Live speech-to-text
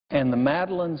And the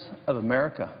Madelines of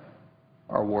America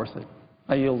are worth it.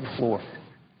 I yield the floor.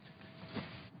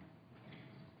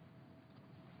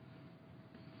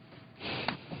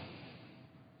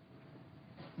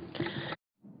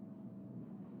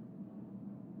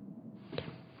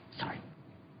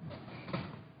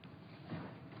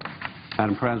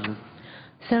 Madam President.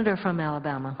 Senator from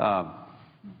Alabama.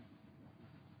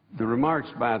 The remarks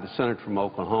by the Senator from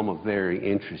Oklahoma are very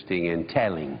interesting and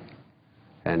telling,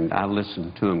 and I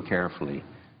listened to him carefully.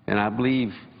 And I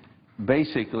believe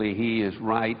basically he is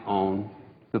right on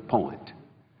the point.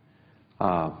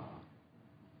 I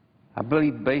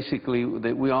believe basically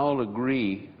that we all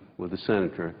agree with the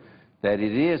Senator that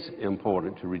it is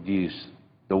important to reduce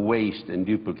the waste and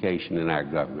duplication in our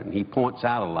government. He points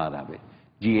out a lot of it.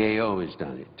 GAO has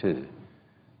done it too.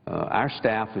 Our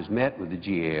staff has met with the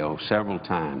GAO several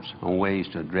times on ways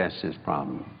to address this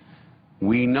problem.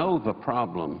 We know the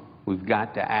problem. We've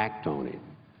got to act on it.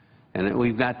 And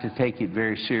we've got to take it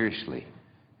very seriously.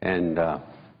 And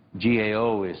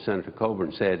GAO, as Senator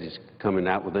Coburn said, is coming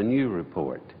out with a new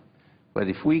report. But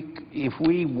if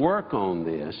we work on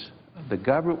this, the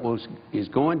government is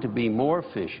going to be more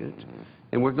efficient,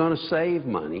 and we're going to save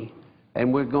money,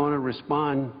 and we're going to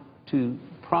respond to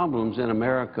problems in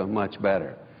America much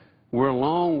better. We're a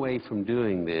long way from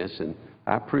doing this, and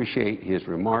I appreciate his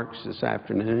remarks this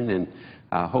afternoon, and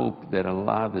I hope that a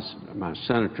lot of my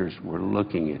senators were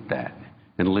looking at that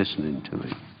and listening to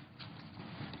it.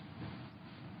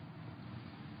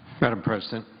 Madam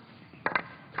President.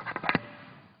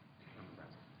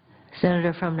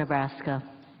 Senator from Nebraska.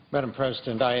 Madam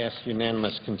President, I ask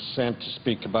unanimous consent to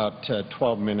speak about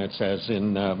 12 minutes as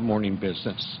in morning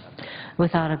business.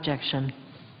 Without objection.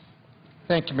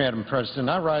 Thank you, Madam President.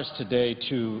 I rise today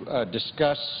to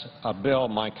discuss a bill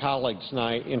my colleagues and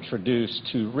I introduced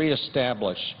to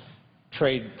reestablish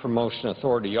Trade Promotion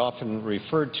Authority, often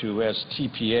referred to as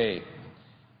TPA.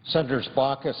 Senators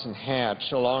Baucus and Hatch,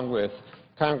 along with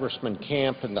Congressman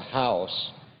Camp in the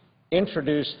House,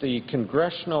 introduced the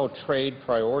Congressional Trade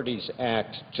Priorities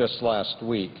Act just last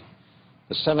week.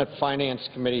 The Senate Finance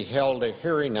Committee held a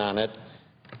hearing on it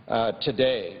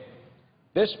today.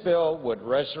 This bill would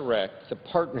resurrect the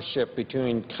partnership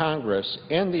between Congress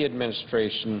and the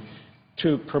administration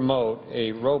to promote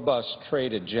a robust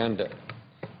trade agenda.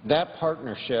 That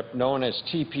partnership, known as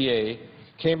TPA,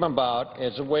 came about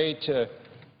as a way to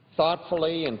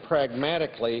thoughtfully and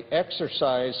pragmatically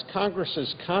exercise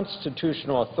Congress's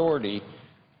constitutional authority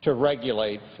to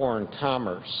regulate foreign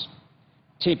commerce.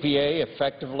 TPA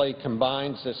effectively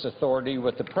combines this authority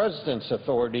with the President's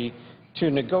authority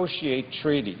to negotiate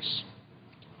treaties.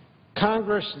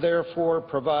 Congress, therefore,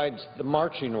 provides the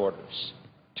marching orders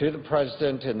to the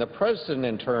President, and the President,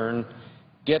 in turn,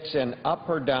 gets an up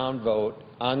or down vote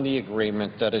on the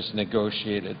agreement that is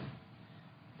negotiated.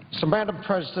 So, Madam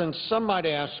President, some might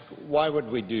ask, why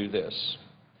would we do this?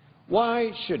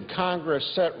 Why should Congress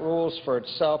set rules for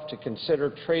itself to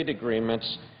consider trade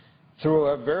agreements through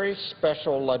a very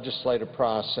special legislative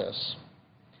process?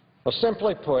 Well,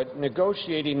 simply put,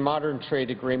 negotiating modern trade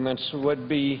agreements would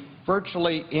be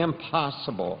virtually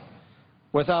impossible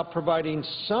without providing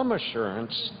some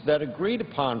assurance that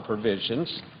agreed-upon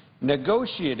provisions,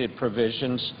 negotiated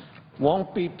provisions,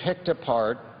 won't be picked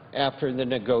apart after the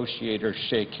negotiators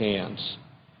shake hands.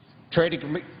 Trade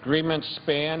agreements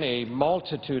span a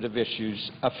multitude of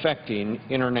issues affecting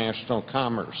international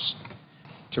commerce.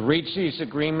 To reach these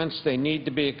agreements, there needs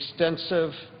to be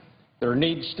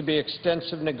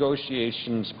extensive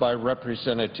negotiations by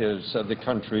representatives of the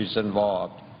countries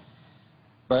involved.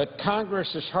 But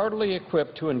Congress is hardly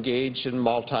equipped to engage in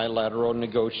multilateral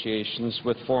negotiations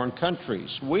with foreign countries.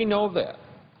 We know that.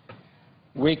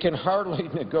 We can hardly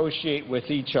negotiate with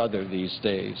each other these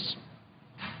days.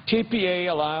 TPA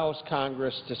allows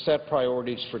Congress to set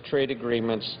priorities for trade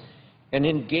agreements and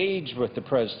engage with the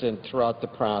President throughout the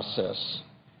process.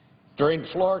 During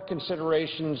floor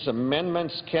considerations,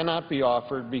 amendments cannot be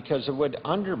offered because it would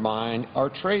undermine our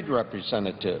trade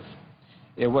representative.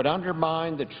 It would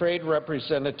undermine the trade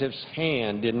representative's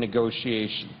hand in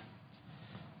negotiation.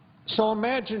 So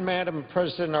imagine, Madam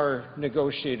President, our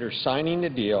negotiators signing a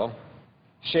deal,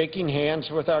 shaking hands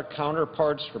with our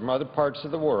counterparts from other parts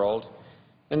of the world,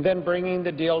 and then bringing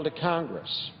the deal to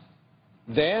Congress.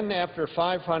 Then, after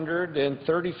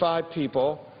 535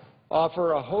 people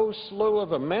offer a whole slew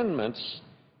of amendments,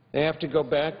 they have to go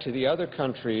back to the other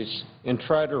countries and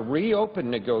try to reopen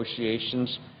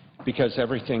negotiations because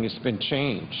everything has been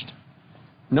changed.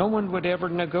 No one would ever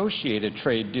negotiate a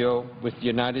trade deal with the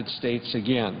United States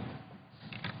again.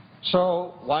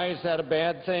 So why is that a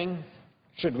bad thing?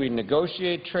 Should we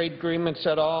negotiate trade agreements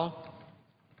at all?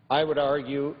 I would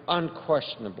argue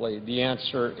unquestionably the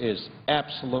answer is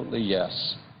absolutely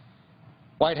yes.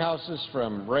 White Houses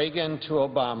from Reagan to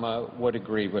Obama would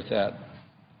agree with that.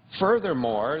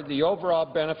 Furthermore, the overall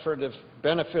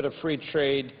benefit of free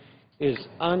trade is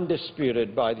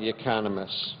undisputed by the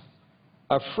economists.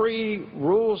 A free,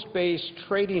 rules-based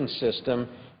trading system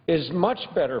is much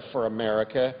better for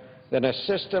America than a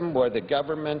system where the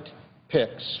government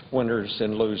picks winners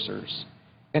and losers.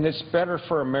 And it's better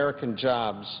for American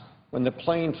jobs when the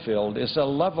playing field is a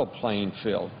level playing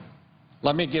field.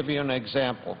 Let me give you an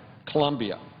example.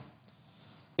 Colombia.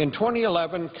 In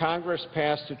 2011, Congress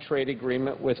passed a trade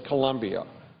agreement with Colombia,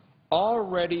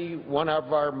 already one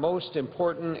of our most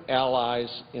important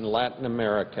allies in Latin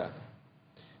America.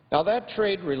 Now, that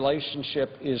trade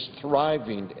relationship is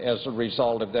thriving as a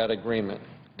result of that agreement.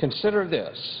 Consider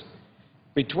this.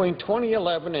 Between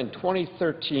 2011 and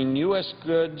 2013, U.S.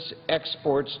 goods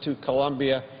exports to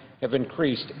Colombia have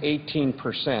increased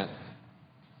 18%.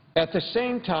 At the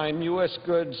same time, U.S.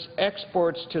 goods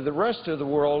exports to the rest of the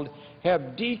world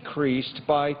have decreased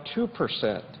by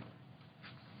 2%.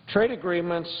 Trade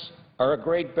agreements are a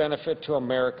great benefit to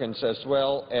Americans as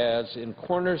well as in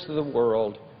corners of the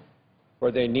world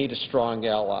where they need a strong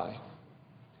ally.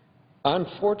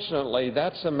 Unfortunately,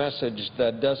 that's a message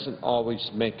that doesn't always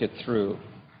make it through.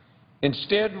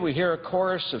 Instead, we hear a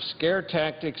chorus of scare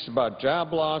tactics about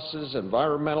job losses,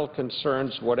 environmental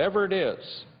concerns, whatever it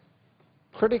is.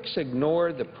 Critics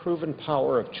ignore the proven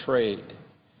power of trade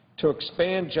to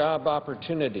expand job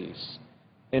opportunities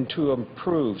and to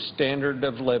improve standard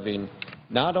of living,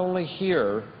 not only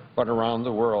here, but around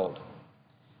the world.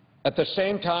 At the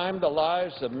same time, the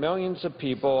lives of millions of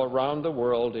people around the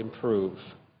world improve.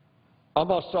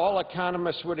 Almost all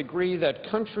economists would agree that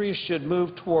countries should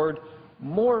move toward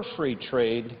more free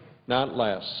trade, not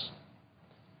less.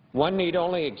 One need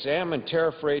only examine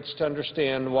tariff rates to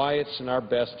understand why it's in our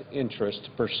best interest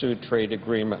to pursue trade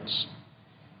agreements.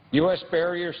 U.S.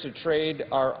 barriers to trade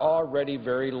are already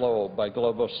very low by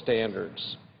global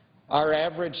standards. Our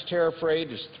average tariff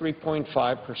rate is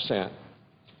 3.5%.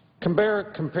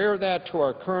 Compare that to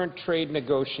our current trade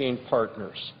negotiating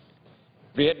partners.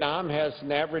 Vietnam has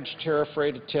an average tariff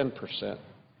rate of 10%.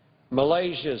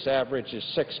 Malaysia's average is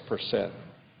 6%.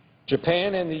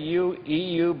 Japan and the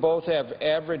EU both have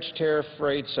average tariff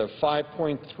rates of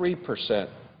 5.3%.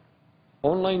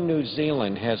 Only New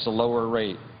Zealand has a lower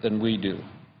rate than we do.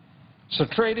 So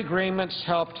trade agreements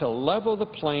help to level the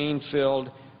playing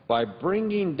field by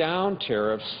bringing down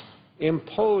tariffs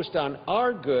imposed on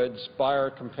our goods by our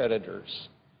competitors.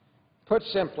 Put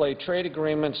simply, trade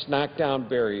agreements knock down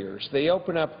barriers. They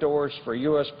open up doors for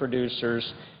U.S.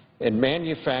 producers and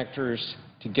manufacturers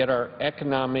to get our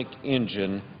economic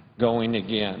engine going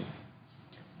again.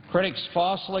 Critics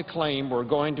falsely claim we're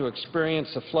going to experience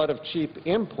a flood of cheap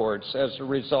imports as a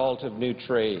result of new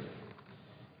trade.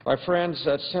 My friends,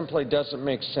 that simply doesn't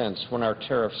make sense when our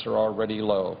tariffs are already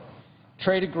low.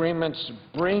 Trade agreements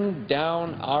bring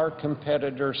down our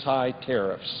competitors' high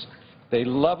tariffs. They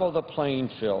level the playing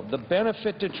field. The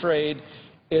benefit to trade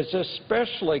is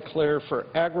especially clear for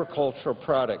agricultural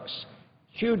products,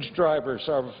 huge drivers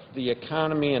of the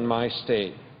economy in my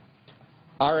state.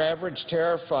 Our average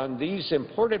tariff on these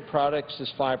imported products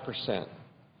is 5%.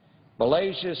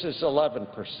 Malaysia's is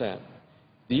 11%.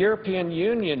 The European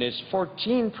Union is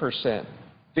 14%.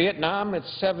 Vietnam is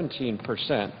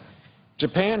 17%.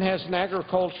 Japan has an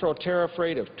agricultural tariff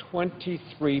rate of 23%.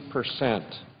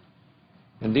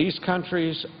 And these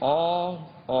countries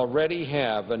all already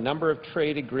have a number of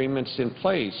trade agreements in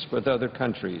place with other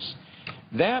countries.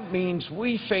 That means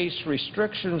we face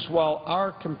restrictions while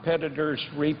our competitors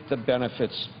reap the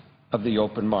benefits of the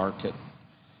open market.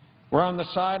 We're on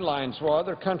the sidelines while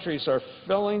other countries are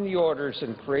filling the orders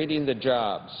and creating the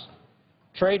jobs.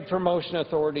 Trade Promotion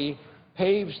Authority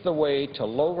paves the way to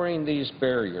lowering these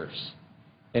barriers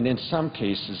and in some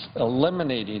cases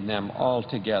eliminating them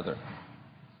altogether.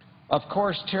 Of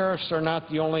course, tariffs are not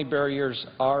the only barriers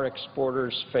our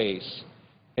exporters face,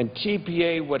 and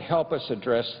TPA would help us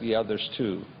address the others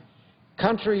too.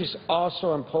 Countries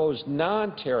also impose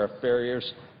non-tariff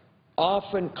barriers,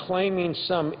 often claiming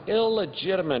some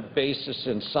illegitimate basis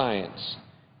in science,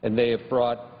 and they have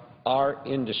brought our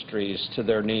industries to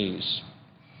their knees.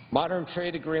 Modern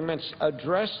trade agreements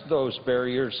address those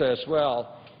barriers as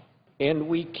well, and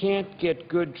we can't get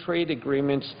good trade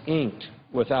agreements inked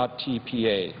without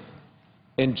TPA.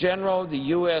 In general, the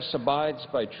U.S. abides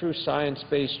by true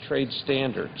science-based trade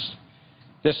standards.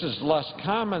 This is less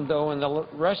common, though, in the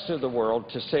rest of the world,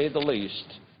 to say the least.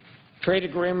 Trade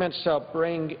agreements help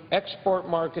bring export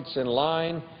markets in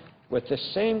line with the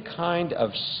same kind of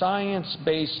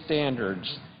science-based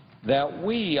standards that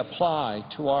we apply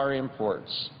to our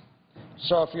imports.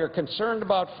 So if you're concerned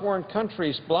about foreign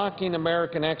countries blocking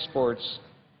American exports,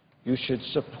 you should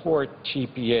support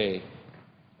TPA.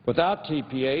 Without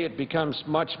TPA, it becomes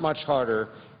much, much harder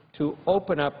to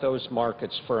open up those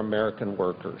markets for American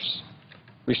workers.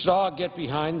 We should all get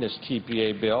behind this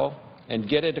TPA bill and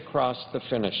get it across the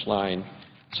finish line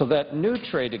so that new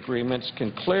trade agreements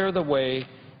can clear the way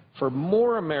for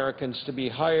more Americans to be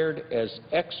hired as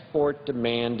export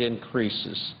demand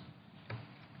increases.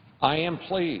 I am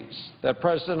pleased that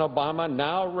President Obama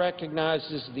now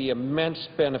recognizes the immense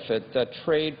benefit that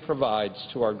trade provides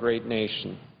to our great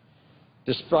nation.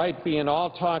 Despite being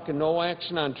all talk and no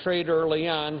action on trade early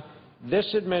on,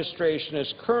 this administration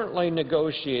is currently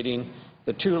negotiating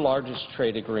the two largest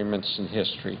trade agreements in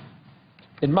history.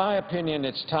 In my opinion,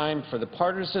 it's time for the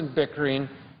partisan bickering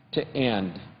to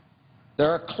end. There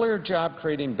are clear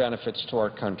job-creating benefits to our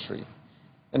country,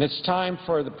 and it's time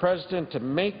for the President to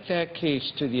make that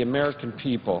case to the American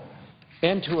people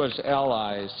and to his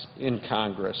allies in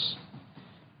Congress.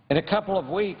 In a couple of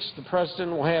weeks, the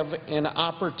President will have an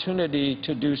opportunity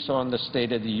to do so in the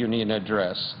State of the Union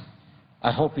address.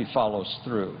 I hope he follows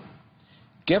through.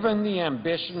 Given the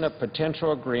ambition of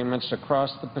potential agreements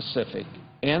across the Pacific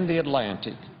and the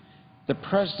Atlantic, the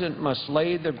President must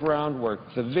lay the groundwork,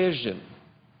 the vision,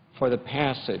 for the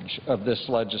passage of this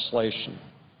legislation.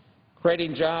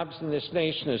 Creating jobs in this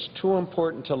nation is too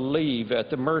important to leave at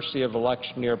the mercy of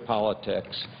electioneer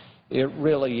politics. It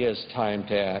really is time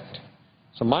to act.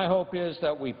 So my hope is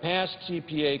that we pass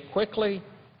TPA quickly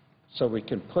so we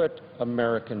can put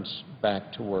Americans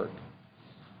back to work.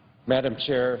 Madam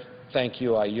Chair, thank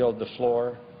you. I yield the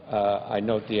floor. I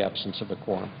note the absence of a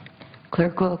quorum.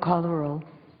 Clerk will call the roll.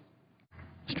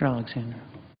 Mr. Alexander.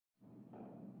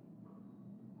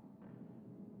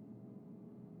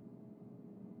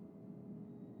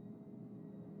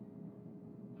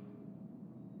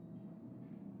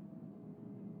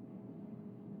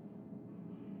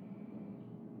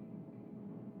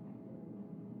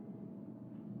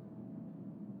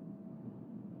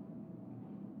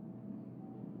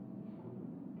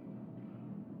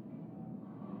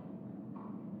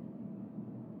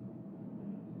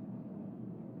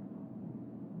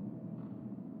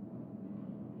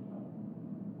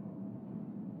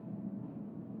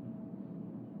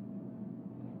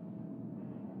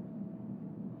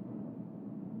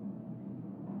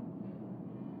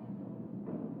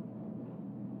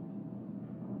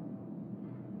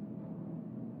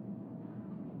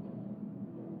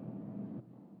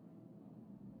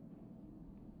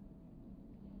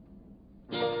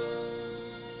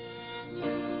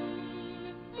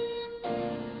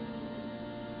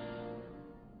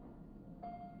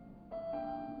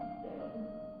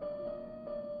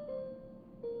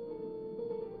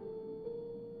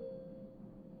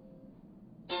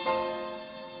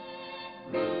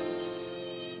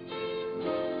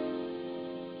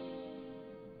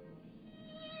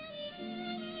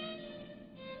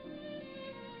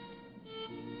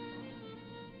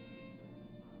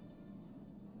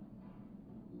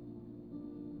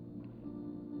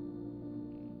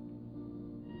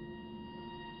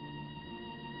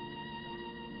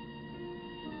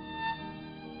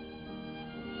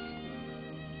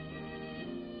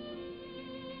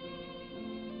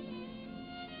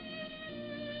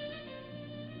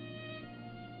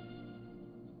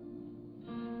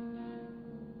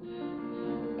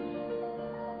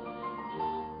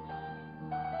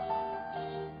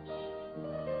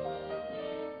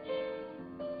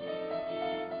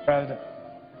 President,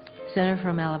 Senator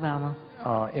from Alabama.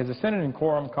 is the Senate in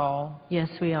quorum call? Yes,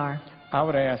 we are. I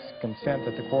would ask consent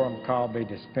that the quorum call be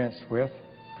dispensed with.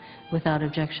 Without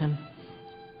objection.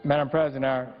 Madam President,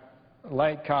 our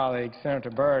late colleague, Senator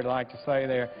Byrd, liked to say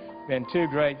there have been two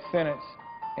great Senates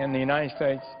in the United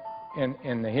States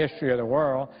in the history of the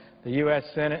world, the U.S.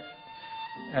 Senate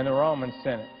and the Roman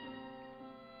Senate.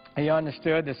 He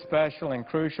understood the special and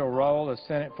crucial role the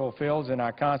Senate fulfills in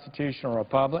our constitutional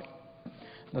republic.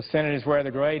 The Senate is where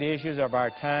the great issues of our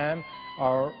time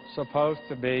are supposed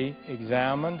to be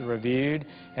examined, reviewed,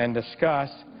 and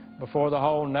discussed before the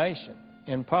whole nation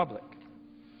in public.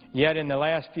 Yet in the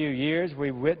last few years,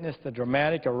 we've witnessed the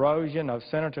dramatic erosion of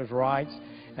senators' rights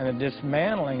and the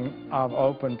dismantling of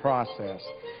open process.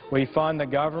 We fund the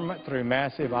government through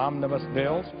massive omnibus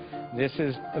bills. This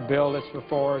is the bill that's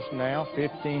before us now,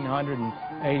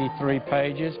 1,583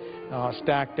 pages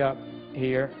stacked up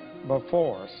here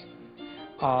before us.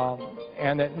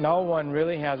 And that no one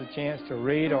really has a chance to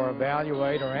read or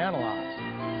evaluate or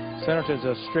analyze. Senators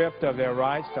are stripped of their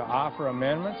rights to offer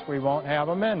amendments. We won't have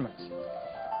amendments.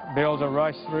 Bills are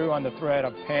rushed through under threat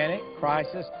of panic,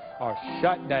 crisis, or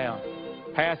shutdown.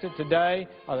 Pass it today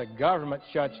or the government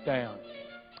shuts down.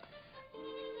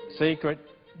 Secret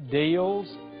deals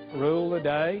rule the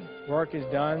day. Work is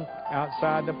done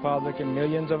outside the public, and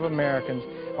millions of Americans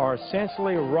are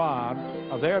essentially robbed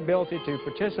of their ability to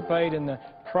participate in the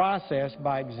process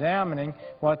by examining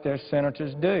what their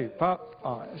senators do.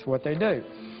 It's what they do.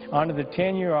 Under the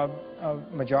tenure of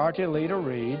Majority Leader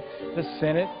Reid, the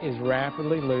Senate is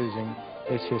rapidly losing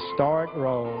its historic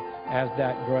role as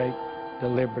that great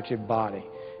deliberative body.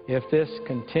 If this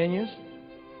continues,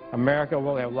 America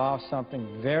will have lost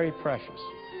something very precious.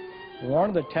 One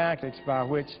of the tactics by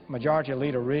which Majority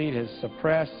Leader Reid has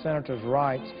suppressed senators'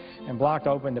 rights and blocked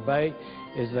open debate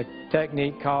is the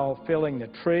technique called filling the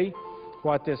tree.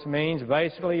 What this means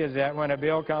basically is that when a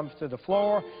bill comes to the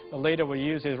floor, the leader will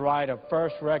use his right of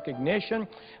first recognition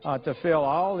to fill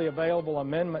all the available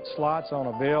amendment slots on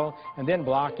a bill and then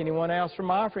block anyone else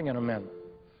from offering an amendment.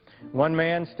 One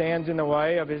man stands in the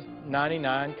way of his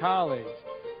 99 colleagues.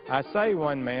 I say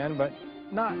one man, but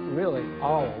not really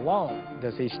all alone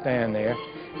does he stand there.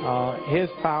 His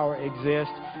power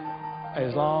exists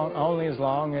only as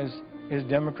long as his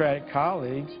Democratic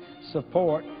colleagues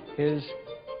support his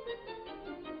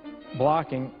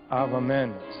blocking of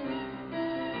amendments.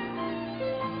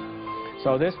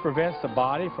 So this prevents the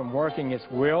body from working its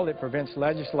will. It prevents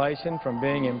legislation from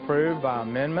being improved by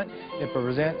amendment. It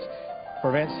prevents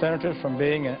senators from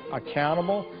being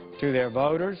accountable to their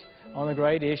voters on the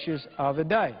great issues of the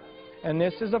day. And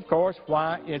this is, of course,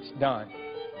 why it's done.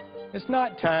 It's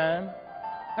not time.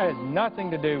 That has nothing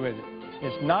to do with it.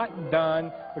 It's not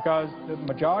done because the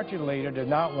Majority Leader does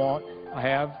not want to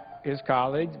have his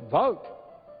colleagues vote.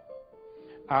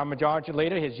 Our Majority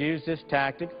Leader has used this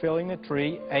tactic, filling the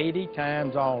tree, 80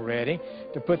 times already.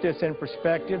 To put this in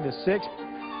perspective, the 6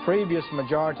 previous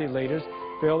Majority Leaders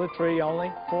filled the tree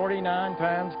only 49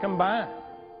 times combined.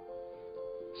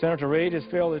 Senator Reid has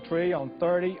filled the tree on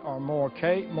 30 or more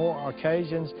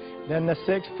occasions than the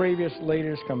 6 previous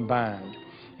leaders combined.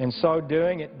 In so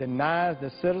doing, it denies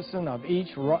the citizen of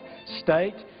each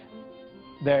state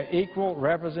their equal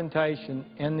representation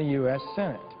in the U.S.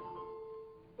 Senate.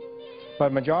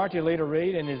 But Majority Leader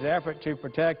Reid, in his effort to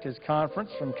protect his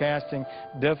conference from casting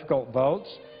difficult votes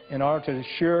in order to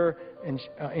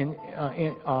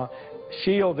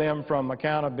shield them from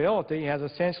accountability, has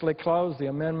essentially closed the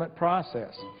amendment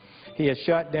process. He has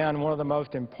shut down one of the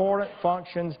most important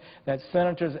functions that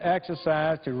senators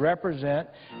exercise to represent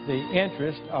the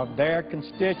interest of their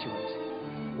constituents.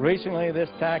 Recently, this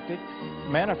tactic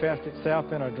manifested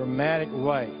itself in a dramatic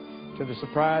way. To the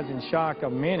surprise and shock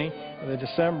of many, the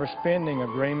December spending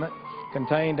agreement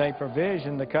contained a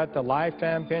provision to cut the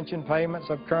lifetime pension payments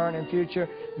of current and future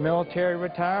military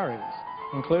retirees,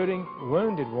 including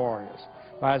wounded warriors,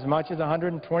 by as much as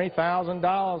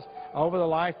 $120,000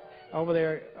 over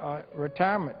their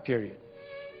retirement period.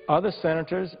 Other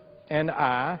senators and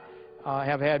I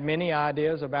have had many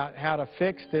ideas about how to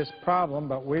fix this problem,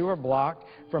 but we were blocked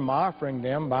from offering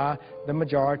them by the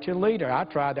Majority Leader. I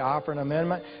tried to offer an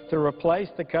amendment to replace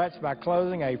the cuts by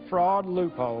closing a fraud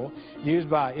loophole used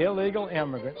by illegal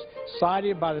immigrants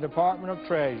cited by the Department of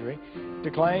Treasury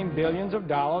to claim billions of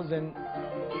dollars in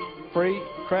free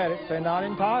credits they're not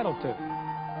entitled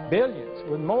to. Billions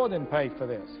would more than pay for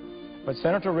this. But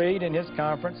Senator Reid and his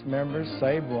conference members,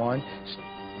 save one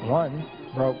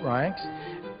broke ranks,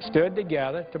 stood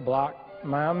together to block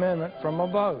my amendment from a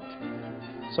vote.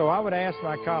 So I would ask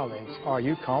my colleagues, are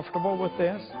you comfortable with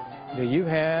this? Do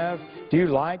you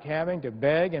like having to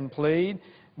beg and plead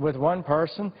with one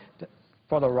person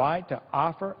for the right to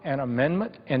offer an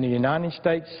amendment in the United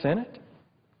States Senate?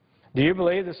 Do you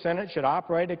believe the Senate should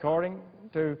operate according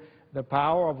to the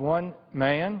power of one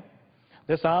man?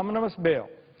 This omnibus bill,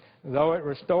 though it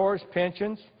restores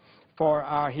pensions for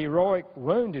our heroic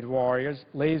wounded warriors,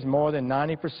 leaves more than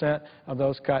 90% of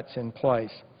those cuts in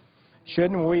place.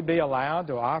 Shouldn't we be allowed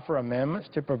to offer amendments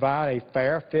to provide a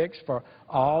fair fix for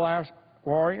all our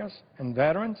warriors and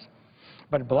veterans?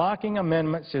 But blocking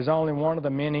amendments is only one of the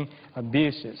many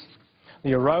abuses.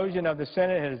 The erosion of the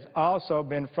Senate has also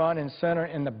been front and center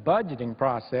in the budgeting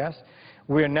process.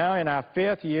 We are now in our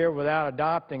 5th year without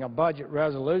adopting a budget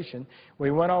resolution.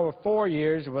 We went over 4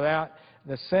 years without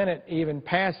the Senate even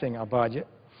passing a budget,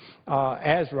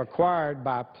 as required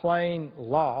by plain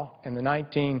law in the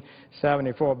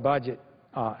 1974 Budget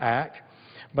Act.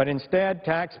 But instead,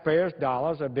 taxpayers'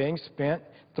 dollars are being spent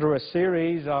through a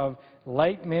series of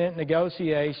late-minute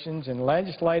negotiations and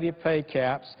legislative pay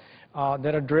caps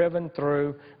that are driven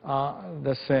through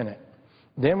the Senate.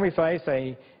 Then we face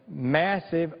a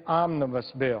massive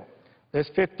omnibus bill. This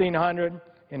 1,500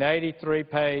 an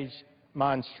 83-page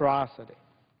monstrosity.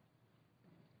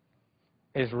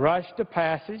 It's rushed to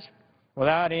passage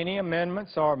without any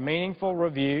amendments or meaningful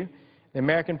review. The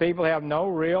American people have no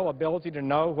real ability to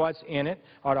know what's in it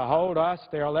or to hold us,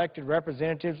 their elected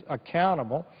representatives,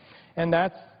 accountable, and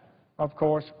that's, of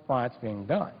course, why it's being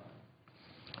done.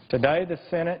 Today, the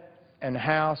Senate and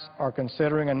House are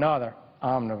considering another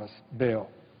omnibus bill,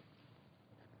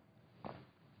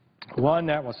 one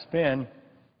that will spend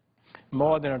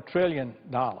more than $1 trillion,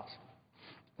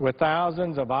 with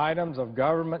thousands of items of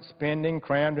government spending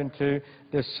crammed into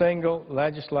this single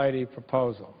legislative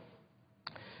proposal.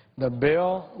 The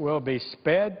bill will be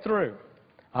sped through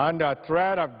under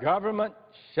threat of government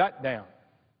shutdown,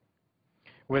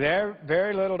 with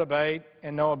very little debate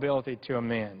and no ability to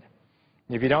amend.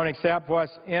 If you don't accept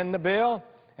what's in the bill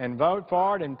and vote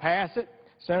for it and pass it,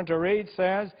 Senator Reid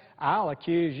says, I'll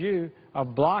accuse you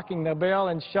of blocking the bill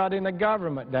and shutting the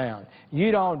government down.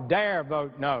 You don't dare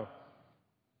vote no.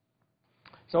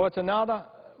 So it's another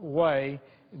way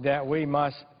that we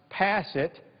must pass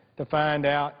it to find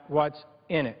out what's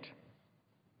in it.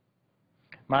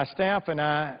 My staff and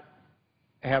I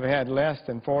have had less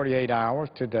than 48 hours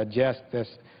to digest this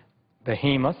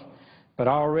behemoth, but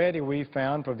already we've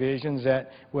found provisions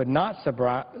that would not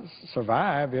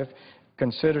survive if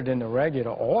considered in the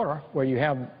regular order, where you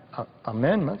have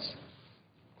amendments.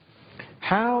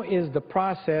 How is the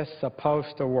process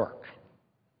supposed to work?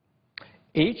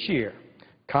 Each year,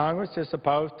 Congress is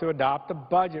supposed to adopt a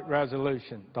budget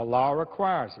resolution. The law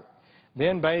requires it.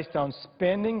 Then, based on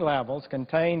spending levels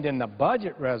contained in the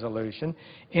budget resolution,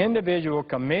 individual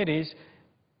committees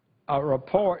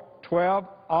report 12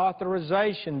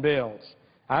 authorization bills.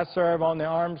 I serve on the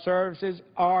Armed Services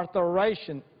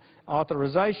Authorization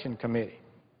Committee.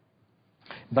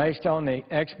 Based on the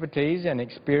expertise and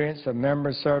experience of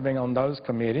members serving on those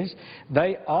committees,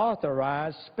 they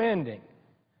authorize spending.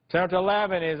 Senator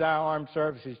Levin is our Armed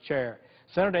Services Chair.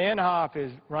 Senator Inhofe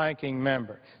is ranking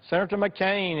member. Senator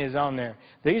McCain is on there.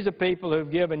 These are people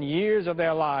who've given years of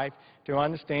their life to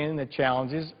understanding the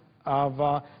challenges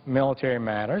of military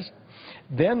matters.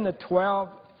 Then the 12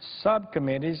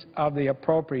 subcommittees of the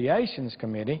Appropriations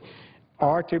Committee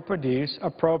are to produce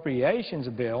appropriations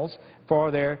bills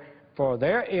for their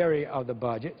area of the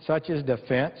budget, such as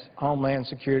defense, homeland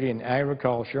security, and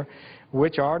agriculture,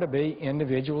 which are to be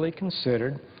individually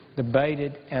considered,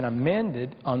 debated, and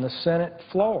amended on the Senate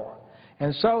floor.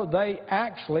 And so they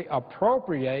actually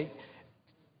appropriate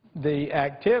the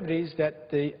activities that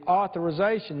the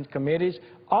authorization committees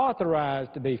authorize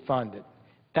to be funded.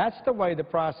 That's the way the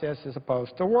process is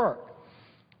supposed to work.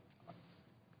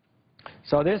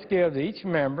 So this gives each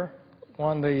member,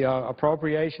 when the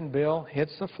appropriation bill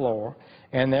hits the floor,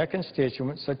 and their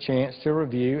constituents a chance to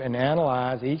review and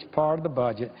analyze each part of the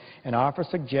budget and offer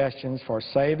suggestions for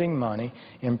saving money,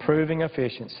 improving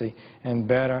efficiency, and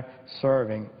better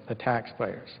serving the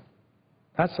taxpayers.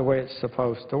 That's the way it's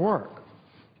supposed to work.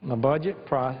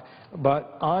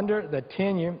 But under the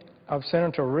tenure of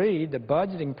Senator Reid, the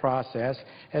budgeting process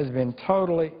has been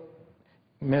totally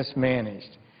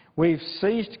mismanaged. We've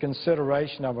ceased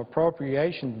consideration of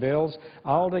appropriation bills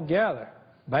altogether,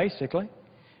 basically,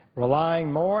 relying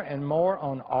more and more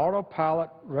on autopilot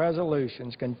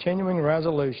resolutions, continuing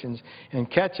resolutions,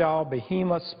 and catch-all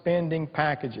behemoth spending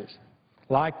packages,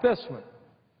 like this one.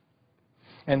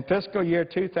 In fiscal year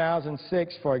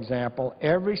 2006, for example,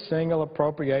 every single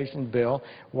appropriation bill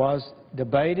was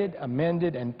debated,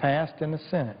 amended, and passed in the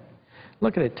Senate.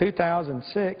 Look at it,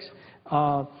 2006,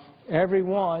 every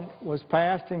one was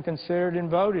passed and considered and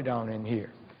voted on in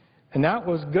here. And that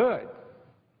was good.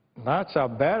 That's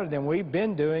better than we've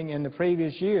been doing in the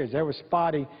previous years. There were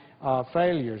spotty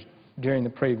failures during the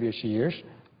previous years.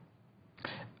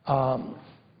 But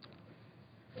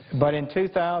in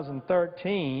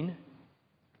 2013,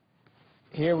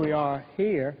 here we are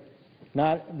here.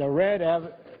 Now, the red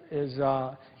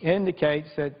indicates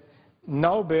that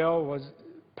no bill was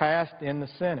passed in the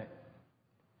Senate.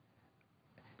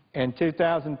 In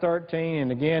 2013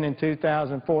 and again in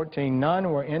 2014, none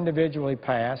were individually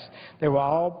passed. They were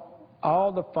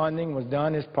all the funding was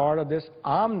done as part of this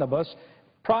omnibus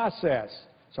process.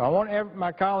 So I want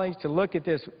my colleagues to look at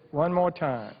this one more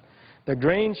time. The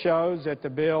green shows that the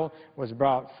bill was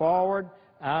brought forward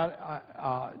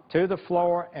to the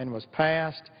floor and was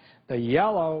passed. The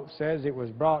yellow says it was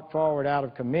brought forward out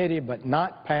of committee but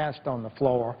not passed on the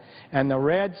floor. And the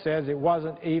red says it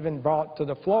wasn't even brought to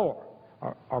the floor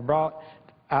or brought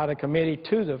out of committee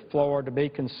to the floor to be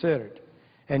considered.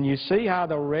 And you see how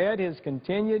the red has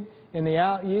continued in the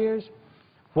out years?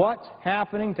 What's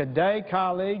happening today,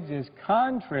 colleagues, is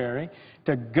contrary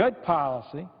to good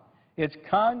policy It's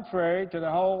contrary to the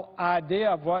whole idea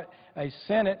of what a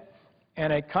Senate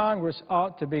and a Congress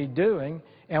ought to be doing,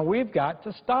 and we've got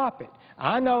to stop it.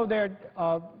 I know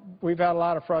we've had a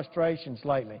lot of frustrations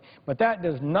lately, but that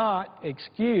does not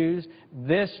excuse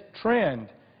this trend.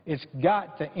 It's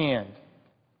got to end.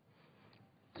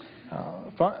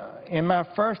 In my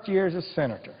first year as a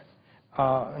senator,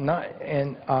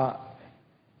 98,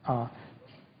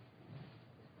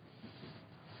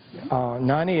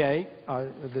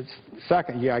 the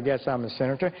second year I guess I'm a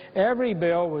senator, every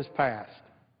bill was passed.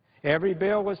 Every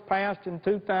bill was passed in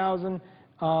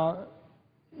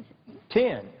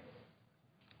 2010.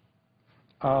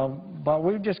 But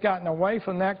we've just gotten away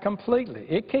from that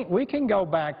completely. We can go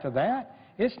back to that.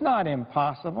 It's not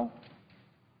impossible.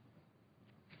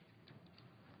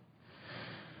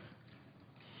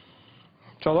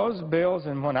 So those bills,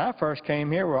 and when I first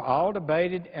came here, were all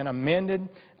debated and amended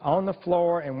on the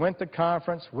floor and went to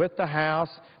conference with the House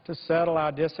to settle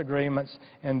our disagreements,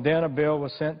 and then a bill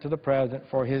was sent to the President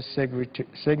for his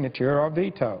signature or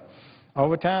veto.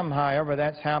 Over time, however,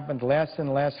 that's happened less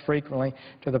and less frequently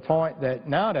to the point that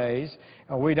nowadays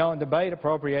we don't debate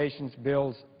appropriations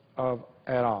bills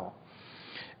at all.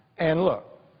 And look,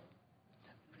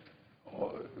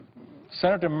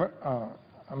 Senator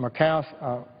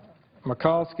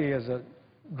Mikulski is a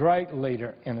great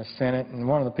leader in the Senate and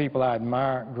one of the people I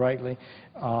admire greatly,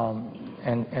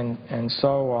 and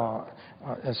so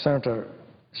Senator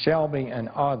Shelby and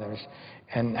others.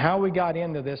 And how we got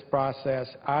into this process,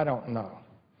 I don't know.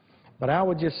 But I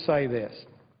would just say this.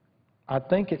 I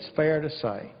think it's fair to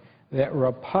say that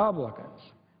Republicans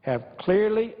have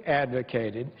clearly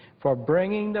advocated for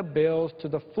bringing the bills to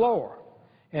the floor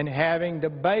and having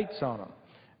debates on them.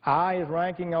 I, as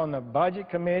ranking on the Budget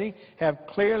Committee, have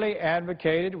clearly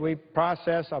advocated we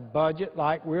process a budget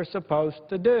like we're supposed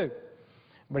to do.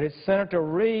 But it's Senator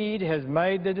Reid has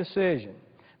made the decision,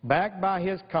 backed by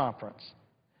his conference,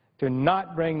 to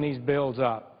not bring these bills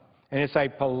up. And it's a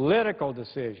political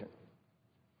decision.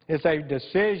 It's a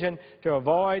decision to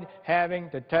avoid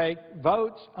having to take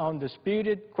votes on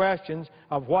disputed questions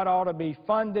of what ought to be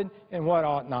funded and what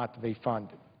ought not to be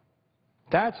funded.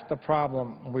 That's the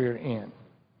problem we're in.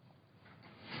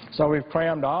 So we've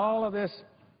crammed all of this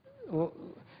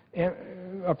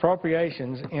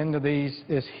appropriations into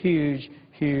this huge,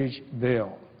 huge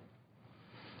bill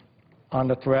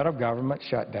under threat of government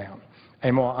shutdown.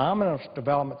 A more ominous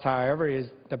development, however, is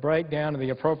the breakdown of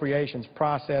the appropriations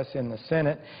process in the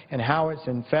Senate and how it's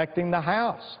infecting the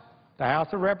House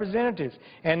of Representatives.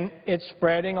 And it's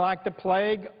spreading like the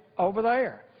plague over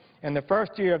there. In the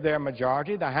first year of their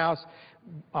majority, the House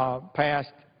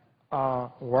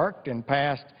worked and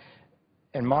passed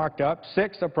and marked up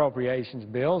 6 appropriations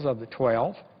bills of the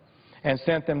 12 and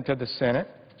sent them to the Senate,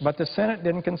 but the Senate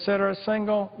didn't consider a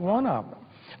single one of them.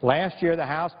 Last year, the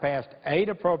House passed 8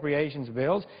 appropriations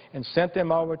bills and sent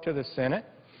them over to the Senate.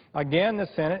 Again, the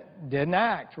Senate didn't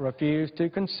act, refused to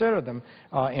consider them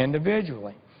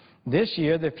individually. This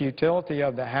year, the futility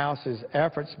of the House's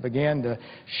efforts began to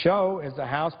show as the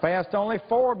House passed only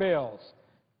 4 bills.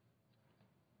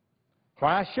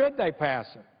 Why should they pass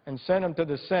them and send them to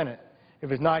the Senate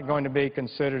if it's not going to be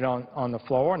considered on the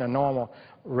floor in a normal,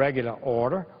 regular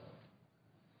order?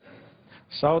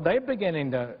 So they're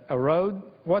beginning to erode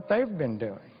what they've been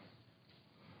doing.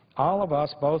 All of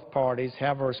us, both parties,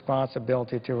 have a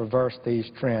responsibility to reverse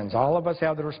these trends. All of us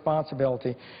have the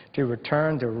responsibility to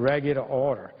return to regular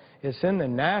order. It's in the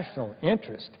national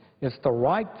interest. It's the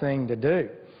right thing to do.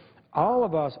 All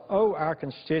of us owe our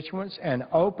constituents an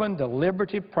open,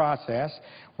 deliberative process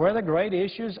where the great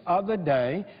issues of the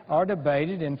day are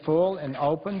debated in full and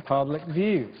open public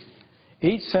view.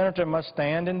 Each senator must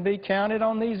stand and be counted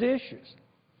on these issues,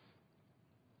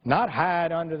 not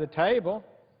hide under the table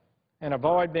and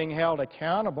avoid being held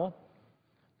accountable.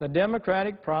 The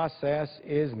democratic process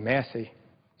is messy,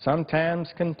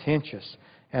 sometimes contentious,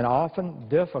 and often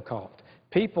difficult.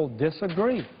 People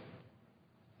disagree.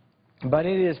 But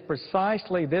it is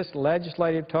precisely this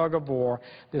legislative tug-of-war,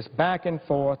 this back and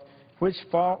forth, which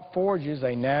forges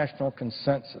a national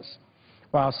consensus.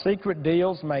 While secret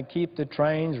deals may keep the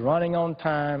trains running on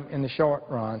time in the short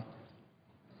run,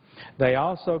 they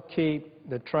also keep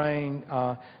the train,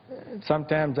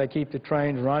 sometimes they keep the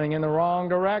trains running in the wrong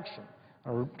direction,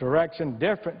 a direction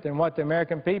different than what the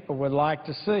American people would like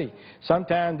to see.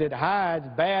 Sometimes it hides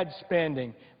bad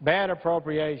spending, bad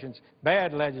appropriations,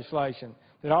 bad legislation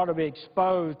that ought to be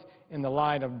exposed in the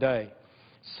light of day.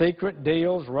 Secret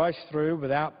deals rushed through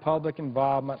without public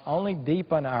involvement only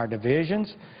deepen our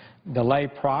divisions, delay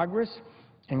progress,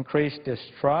 increase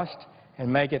distrust,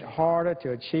 and make it harder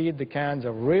to achieve the kinds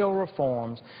of real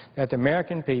reforms that the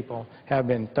American people have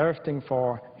been thirsting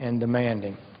for and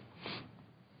demanding.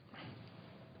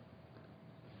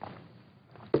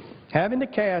 Having to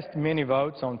cast many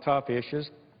votes on tough issues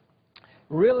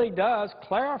really does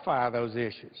clarify those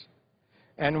issues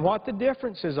and what the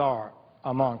differences are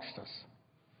amongst us.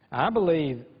 I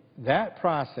believe that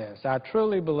process, I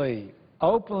truly believe,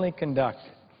 openly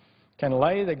conducted, can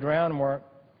lay the groundwork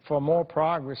for more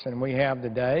progress than we have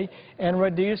today and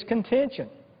reduce contention.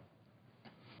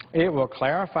 It will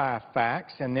clarify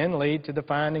facts and then lead to the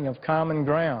finding of common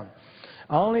ground.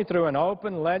 Only through an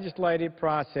open legislative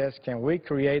process can we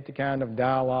create the kind of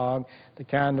dialogue, the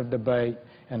kind of debate,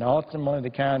 and ultimately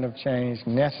the kind of change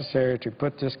necessary to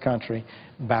put this country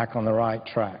back on the right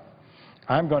track.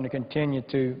 I'm going to continue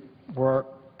to work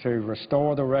to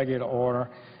restore the regular order.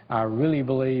 I really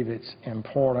believe it's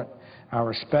important. I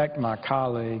respect my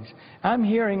colleagues. I'm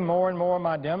hearing more and more of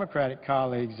my Democratic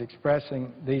colleagues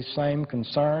expressing these same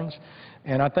concerns,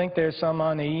 and I think there's some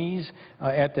unease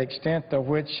at the extent to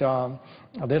which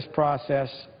this process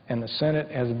in the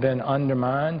Senate has been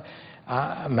undermined.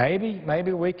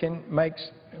 Maybe we can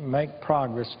make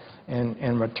progress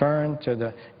and return to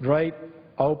the great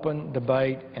open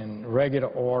debate and regular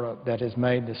order that has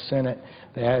made the Senate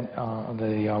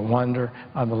the wonder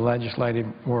of the legislative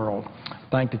world.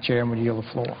 Thank the Chairman. Yield the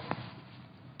floor.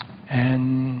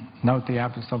 And note the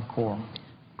absence of quorum.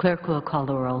 Clerk will call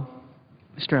the roll.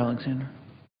 Mr. Alexander.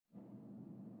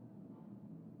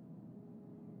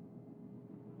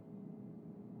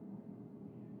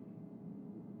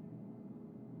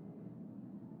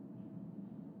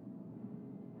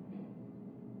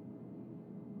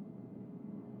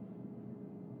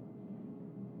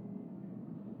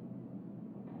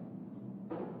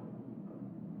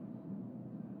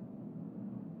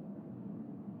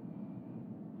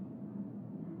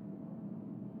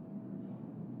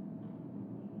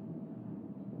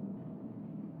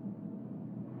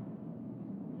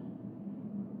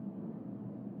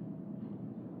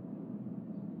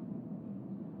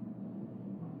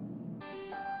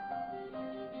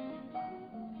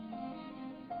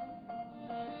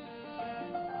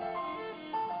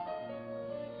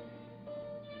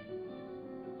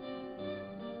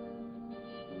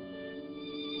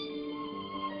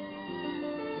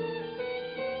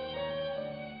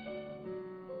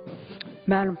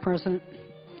 Madam President,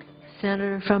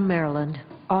 Senator from Maryland.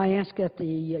 I ask that the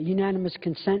unanimous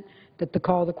consent that the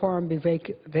call of the quorum be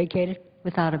vacated.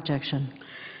 Without objection.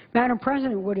 Madam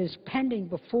President, what is pending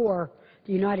before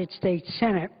the United States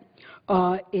Senate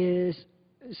is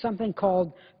something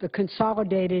called the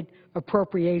Consolidated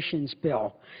Appropriations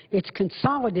Bill. It's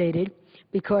consolidated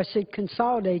because it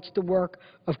consolidates the work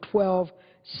of 12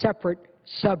 separate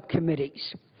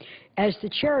subcommittees. As the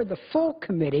chair of the full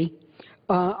committee,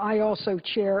 I also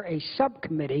chair a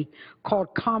subcommittee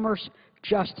called Commerce,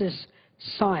 Justice,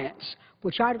 Science,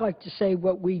 which I'd like to say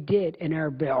what we did in our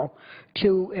bill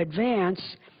to advance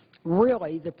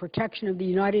really the protection of the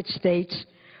United States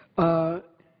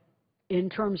in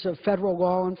terms of federal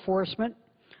law enforcement,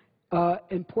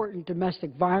 important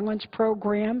domestic violence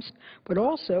programs, but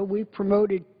also we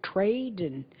promoted trade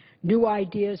and new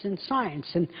ideas in science.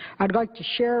 And I'd like to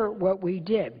share what we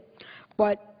did.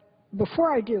 But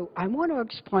before I do, I want to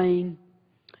explain,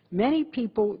 many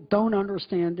people don't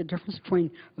understand the difference between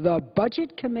the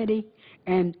Budget Committee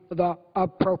and the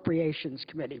Appropriations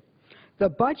Committee. The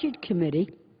Budget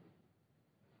Committee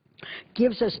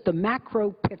gives us the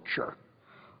macro picture,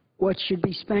 what should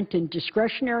be spent in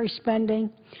discretionary spending,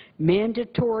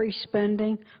 mandatory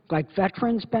spending, like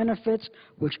veterans benefits,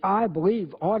 which I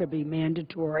believe ought to be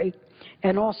mandatory,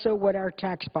 and also what our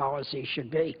tax policy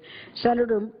should be.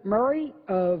 Senator Murray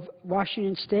of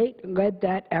Washington State led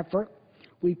that effort.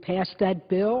 We passed that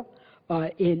bill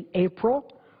in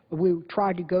April. We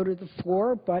tried to go to the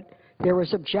floor, but there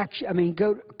was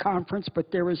go to conference,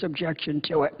 but there was objection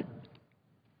to it.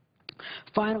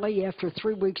 Finally, after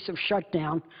 3 weeks of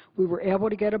shutdown, we were able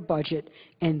to get a budget,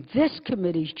 and this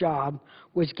committee's job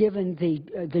was given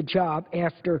the job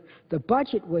after the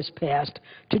budget was passed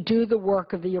to do the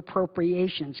work of the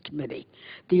Appropriations Committee.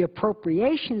 The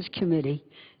Appropriations Committee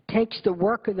takes the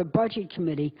work of the Budget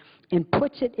Committee and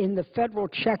puts it in the federal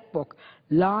checkbook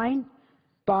line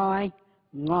by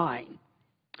line.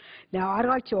 Now, I'd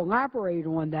like to elaborate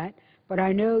on that, but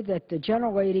I know that the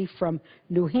gentlelady from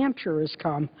New Hampshire has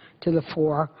come to the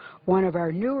floor, one of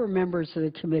our newer members of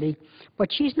the committee,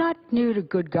 but she's not new to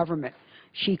good government.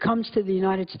 She comes to the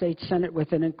United States Senate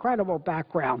with an incredible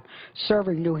background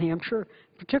serving New Hampshire,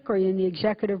 particularly in the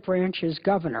executive branch as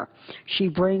governor. She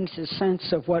brings a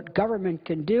sense of what government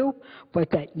can do, but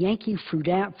that Yankee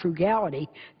frugality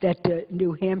that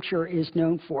New Hampshire is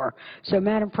known for. So,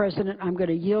 Madam President, I'm going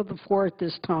to yield the floor at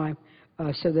this time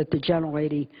so that the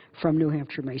gentlelady from New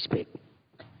Hampshire may speak.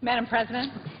 Madam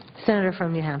President. Senator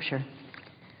from New Hampshire.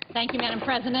 Thank you, Madam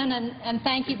President, and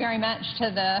thank you very much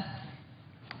to the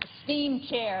esteemed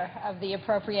chair of the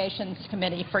Appropriations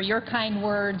Committee for your kind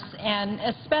words, and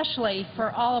especially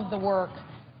for all of the work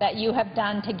that you have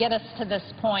done to get us to this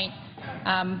point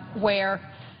where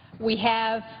we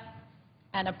have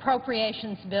an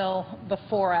appropriations bill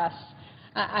before us.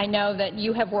 I know that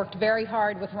you have worked very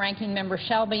hard with Ranking Member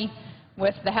Shelby,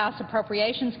 with the House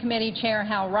Appropriations Committee Chair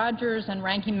Hal Rogers and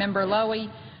Ranking Member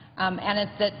Lowy, and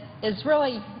that is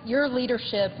really your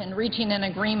leadership in reaching an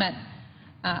agreement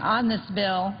on this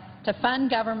bill to fund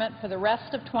government for the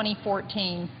rest of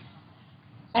 2014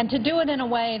 and to do it in a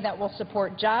way that will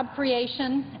support job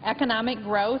creation, economic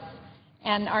growth,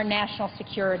 and our national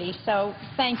security. So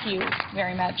thank you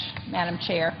very much, Madam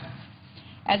Chair.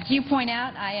 As you point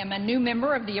out, I am a new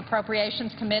member of the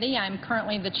Appropriations Committee. I'm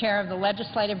currently the chair of the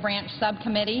Legislative Branch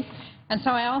Subcommittee, and so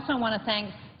I also want to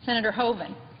thank Senator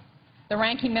Hoeven, the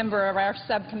ranking member of our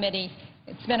subcommittee.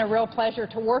 It's been a real pleasure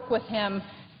to work with him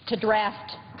to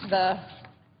draft the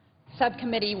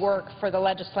subcommittee work for the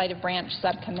Legislative Branch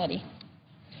Subcommittee.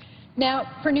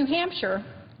 Now, for New Hampshire,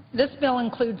 this bill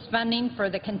includes funding for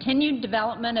the continued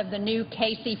development of the new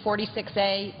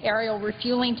KC-46A aerial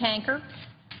refueling tanker,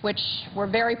 which we're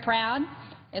very proud.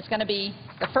 It's going to be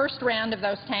the first round of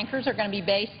those tankers are going to be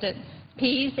based at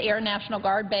Pease Air National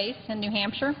Guard Base in New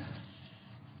Hampshire.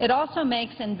 It also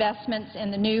makes investments in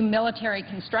the new military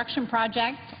construction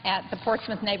project at the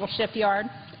Portsmouth Naval Shipyard.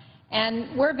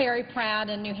 And we're very proud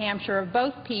in New Hampshire of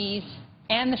both Pease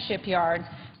and the shipyard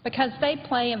because they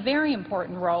play a very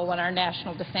important role in our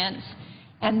national defense.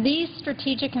 And these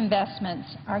strategic investments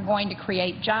are going to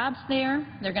create jobs there,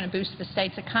 they're going to boost the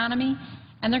state's economy,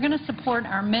 and they're going to support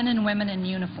our men and women in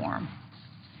uniform.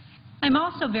 I'm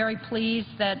also very pleased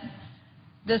that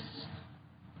this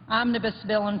omnibus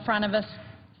bill in front of us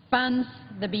funds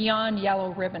the Beyond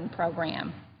Yellow Ribbon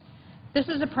program. This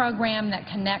is a program that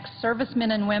connects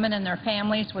servicemen and women and their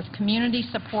families with community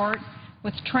support,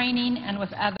 with training, and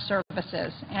with other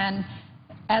services. And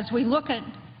as we look at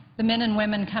the men and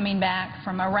women coming back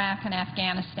from Iraq and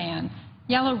Afghanistan,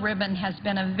 Yellow Ribbon has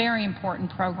been a very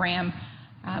important program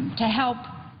to help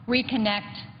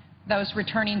reconnect those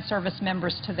returning service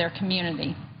members to their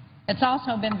community. It's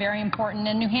also been very important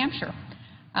in New Hampshire.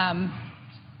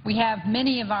 We have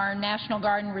many of our National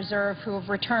Guard and Reserve who have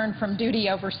returned from duty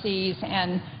overseas,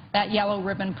 and that Yellow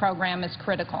Ribbon program is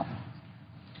critical.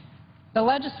 The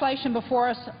legislation before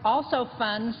us also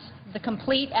funds the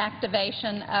complete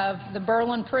activation of the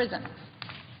Berlin prison,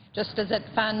 just as it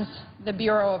funds the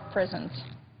Bureau of Prisons.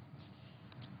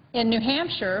 In New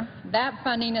Hampshire, that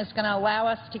funding is going to allow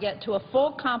us to get to a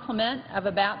full complement of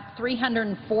about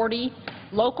 340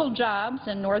 local jobs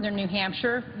in northern New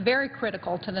Hampshire, very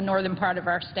critical to the northern part of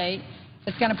our state.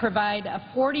 It's going to provide a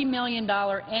 $40 million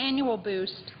annual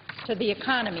boost to the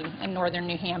economy in northern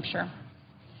New Hampshire.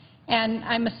 And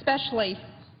I'm especially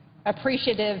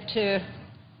appreciative to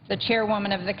the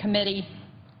chairwoman of the committee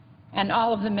and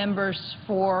all of the members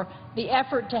for the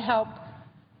effort to help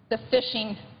the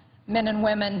fishing men and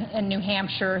women in New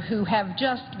Hampshire who have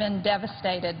just been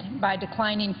devastated by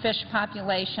declining fish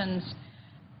populations.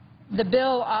 The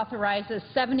bill authorizes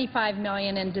 $75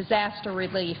 million in disaster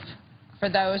relief for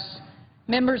those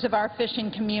members of our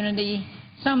fishing community,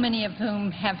 so many of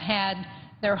whom have had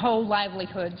their whole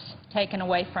livelihoods taken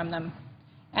away from them.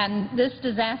 And this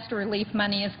disaster relief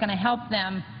money is going to help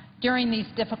them during these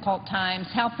difficult times,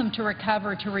 help them to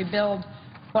recover, to rebuild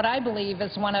what I believe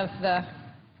is one of the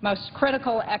most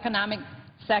critical economic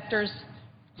sectors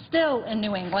still in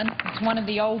New England. It's one of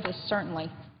the oldest,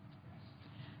 certainly.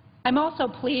 I'm also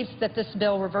pleased that this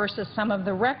bill reverses some of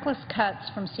the reckless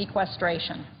cuts from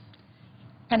sequestration.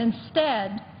 And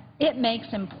instead, it makes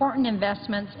important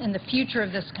investments in the future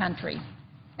of this country,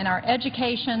 in our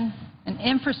education, in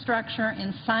infrastructure,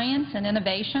 in science and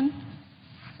innovation,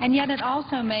 and yet it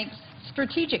also makes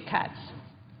strategic cuts.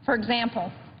 For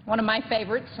example, one of my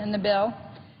favorites in the bill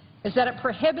is that it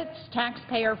prohibits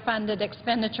taxpayer-funded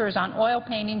expenditures on oil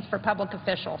paintings for public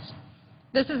officials.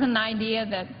 This is an idea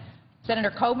that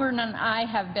Senator Coburn and I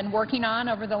have been working on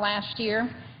over the last year,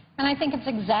 and I think it's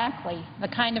exactly the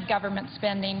kind of government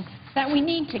spending that we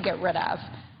need to get rid of.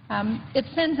 It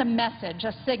sends a message,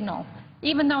 a signal.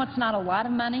 Even though it's not a lot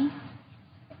of money,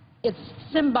 it's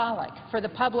symbolic for the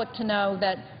public to know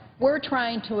that we're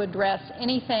trying to address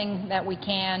anything that we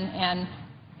can, and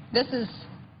this is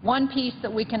one piece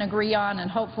that we can agree on, and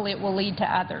hopefully it will lead to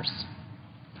others.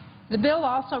 The bill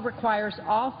also requires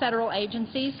all federal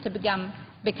agencies to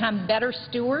become better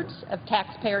stewards of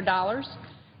taxpayer dollars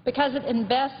because it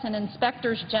invests in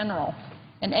inspectors general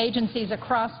and agencies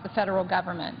across the federal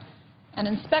government. And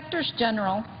inspectors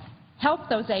general help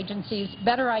those agencies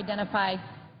better identify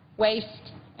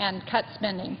waste and cut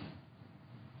spending.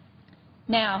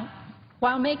 Now,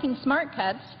 while making smart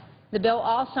cuts, the bill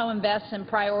also invests in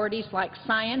priorities like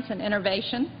science and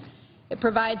innovation. It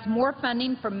provides more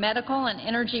funding for medical and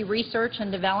energy research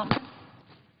and development,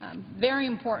 very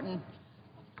important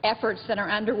efforts that are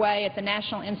underway at the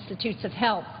National Institutes of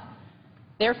Health.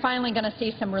 They're finally going to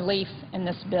see some relief in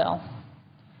this bill.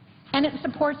 And it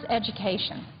supports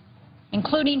education,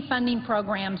 including funding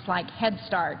programs like Head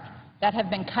Start that have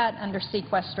been cut under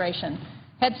sequestration.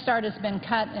 Head Start has been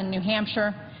cut in New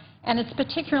Hampshire, and it's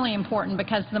particularly important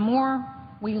because the more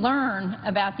we learn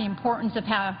about the importance of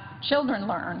how children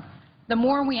learn, the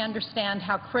more we understand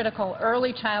how critical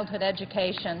early childhood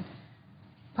education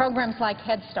programs like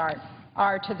Head Start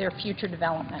are to their future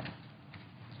development.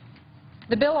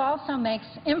 The bill also makes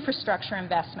infrastructure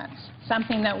investments,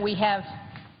 something that we have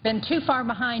been too far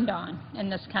behind on in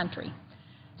this country.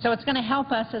 So it's going to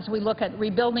help us as we look at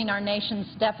rebuilding our nation's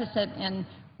deficit in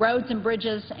roads and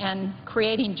bridges and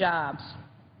creating jobs.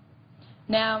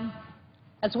 Now,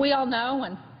 as we all know,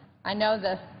 and I know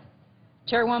the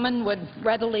chairwoman would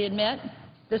readily admit,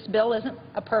 this bill isn't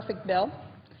a perfect bill,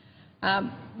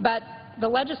 but the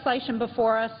legislation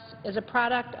before us is a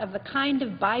product of the kind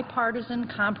of bipartisan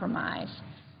compromise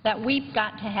that we've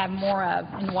got to have more of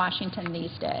in Washington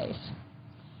these days.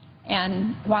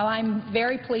 And while I'm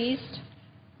very pleased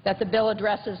that the bill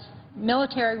addresses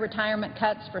military retirement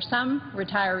cuts for some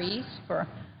retirees, for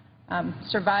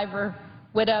survivor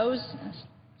widows,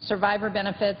 survivor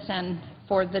benefits, and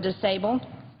for the disabled,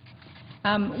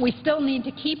 we still need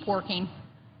to keep working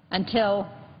until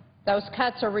those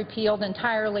cuts are repealed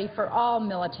entirely for all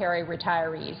military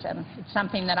retirees. And it's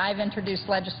something that I've introduced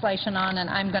legislation on and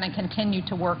I'm going to continue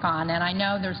to work on. And I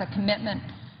know there's a commitment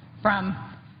from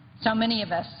so many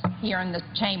of us here in the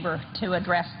chamber to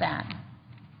address that.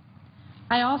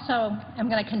 I also am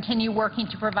going to continue working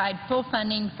to provide full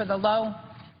funding for the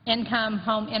Low-Income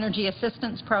Home Energy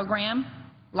Assistance Program,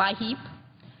 LIHEAP,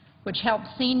 which helps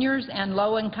seniors and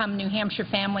low-income New Hampshire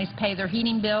families pay their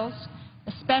heating bills,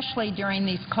 especially during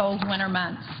these cold winter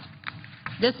months.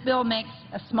 This bill makes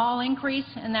a small increase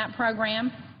in that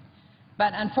program,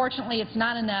 but unfortunately it's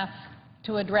not enough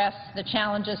to address the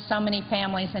challenges so many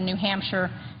families in New Hampshire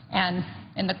and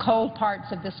in the cold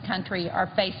parts of this country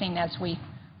are facing as we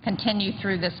continue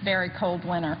through this very cold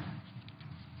winter.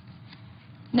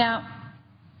 Now,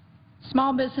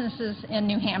 small businesses in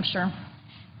New Hampshire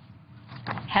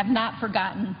have not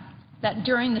forgotten that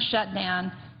during the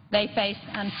shutdown they faced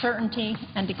uncertainty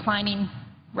and declining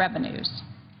revenues.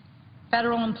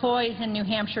 Federal employees in New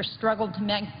Hampshire struggled to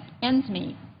make ends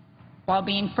meet while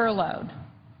being furloughed.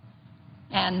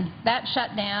 And that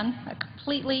shutdown, a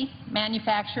completely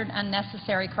manufactured,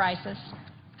 unnecessary crisis,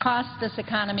 cost this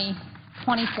economy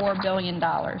 $24 billion.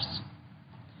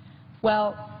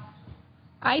 Well,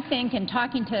 I think in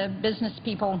talking to business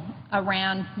people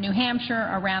around New Hampshire,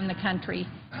 around the country,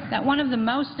 that one of the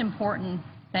most important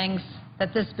things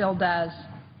that this bill does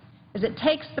is it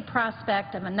takes the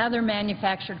prospect of another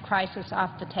manufactured crisis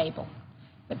off the table.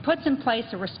 It puts in place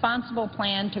a responsible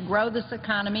plan to grow this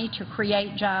economy, to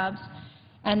create jobs,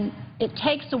 and it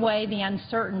takes away the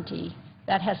uncertainty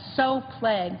that has so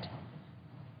plagued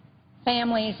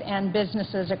families and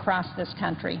businesses across this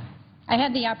country. I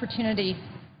had the opportunity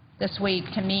this week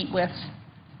to meet with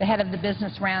the head of the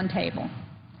Business Roundtable.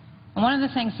 And one of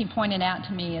the things he pointed out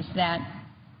to me is that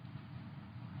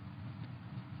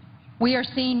we are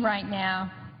seeing right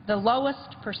now the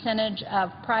lowest percentage of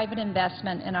private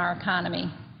investment in our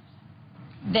economy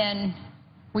than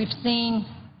we've seen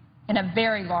in a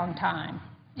very long time,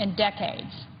 in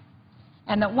decades.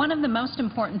 And that one of the most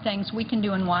important things we can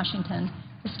do in Washington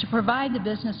is to provide the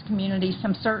business community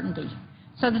some certainty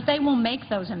so that they will make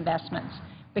those investments,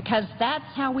 because that's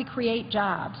how we create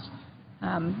jobs.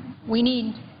 We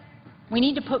need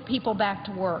to put people back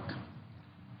to work.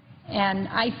 And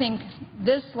I think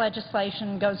this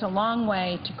legislation goes a long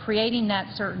way to creating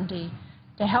that certainty,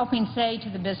 to helping say to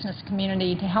the business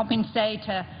community, to helping say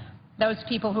to those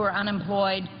people who are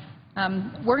unemployed,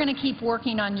 we're going to keep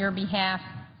working on your behalf.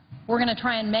 We're going to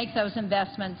try and make those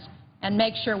investments and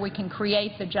make sure we can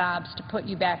create the jobs to put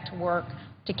you back to work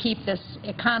to keep this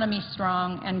economy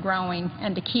strong and growing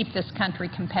and to keep this country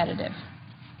competitive.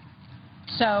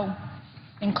 So,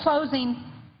 in closing,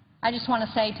 I just want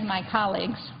to say to my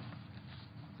colleagues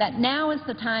that now is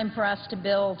the time for us to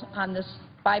build on this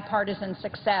bipartisan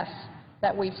success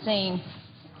that we've seen,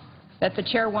 that the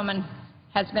chairwoman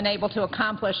has been able to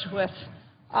accomplish with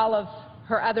all of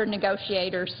her other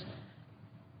negotiators.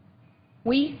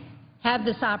 We have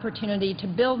this opportunity to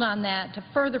build on that, to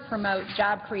further promote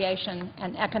job creation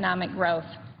and economic growth.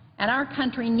 And our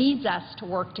country needs us to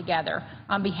work together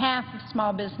on behalf of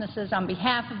small businesses, on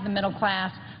behalf of the middle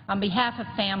class, on behalf of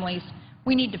families.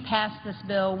 We need to pass this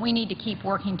bill. We need to keep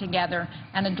working together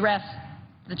and address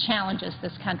the challenges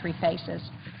this country faces.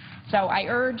 So I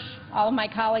urge all of my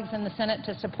colleagues in the Senate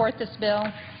to support this bill.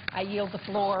 I yield the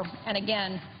floor and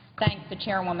again thank the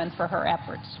chairwoman for her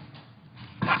efforts.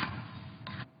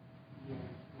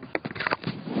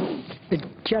 The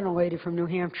gentlelady from New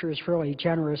Hampshire is really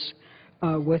generous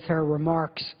with her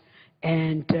remarks,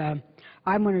 and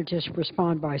I'm going to just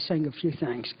respond by saying a few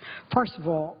things. First of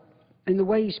all, and the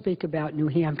way you speak about New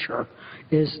Hampshire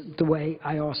is the way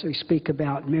I also speak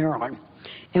about Maryland.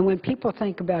 And when people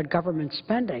think about government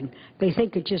spending, they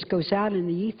think it just goes out in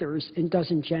the ethers and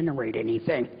doesn't generate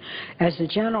anything. As the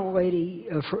gentlelady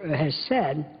has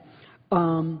said,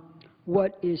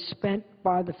 what is spent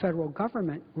by the federal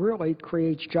government really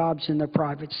creates jobs in the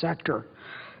private sector.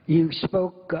 You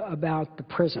spoke about the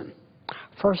prison.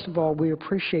 First of all, we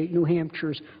appreciate New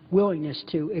Hampshire's willingness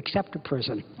to accept a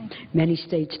prison. Many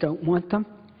states don't want them,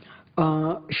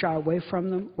 shy away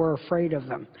from them, or afraid of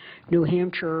them. New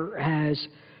Hampshire has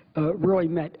really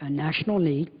met a national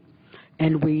need,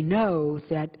 and we know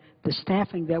that the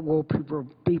staffing that will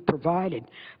be provided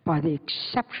by the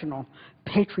exceptional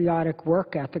patriotic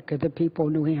work ethic of the people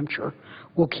of New Hampshire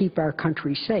will keep our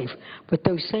country safe. But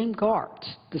those same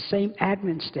guards, the same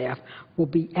admin staff, will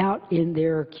be out in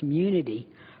their community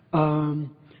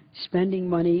spending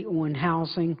money on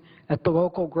housing at the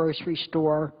local grocery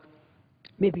store,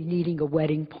 maybe needing a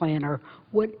wedding planner,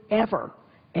 whatever.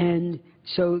 And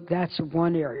so that's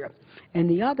one area. And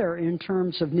the other, in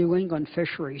terms of New England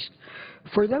fisheries,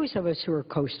 for those of us who are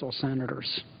coastal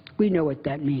senators, we know what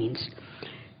that means.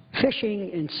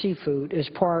 Fishing and seafood is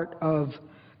part of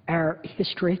our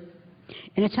history,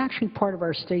 and it's actually part of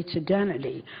our state's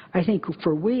identity. I think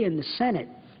for we in the Senate,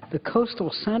 the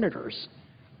coastal senators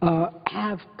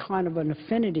have kind of an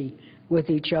affinity with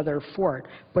each other for it.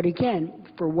 But again,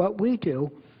 for what we do,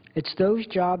 it's those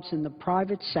jobs in the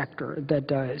private sector that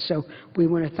does. So we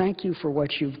want to thank you for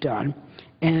what you've done.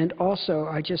 And also,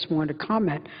 I just want to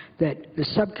comment that the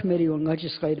Subcommittee on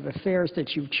Legislative Affairs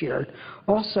that you've chaired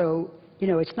also, you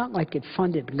know, it's not like it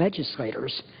funded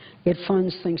legislators. It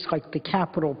funds things like the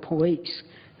Capitol Police,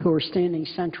 who are standing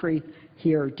sentry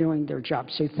here doing their job.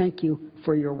 So thank you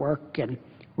for your work, and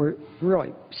we're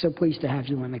really so pleased to have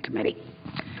you on the committee.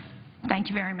 Thank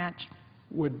you very much.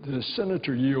 Would the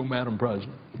senator yield, Madam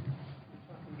President?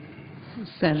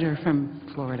 Senator from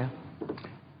Florida.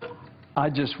 I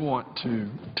just want to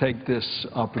take this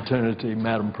opportunity,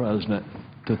 Madam President,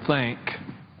 to thank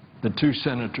the two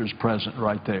senators present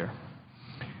right there.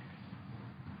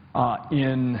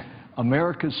 In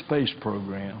America's space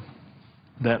program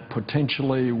that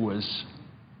potentially was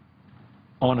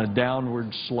on a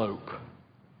downward slope,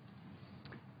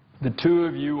 the two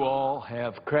of you all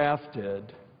have crafted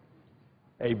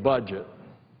a budget,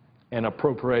 an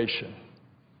appropriation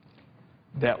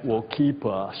that will keep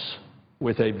us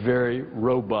with a very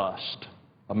robust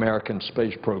American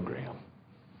space program,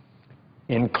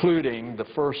 including the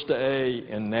first A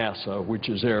in NASA, which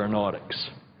is aeronautics.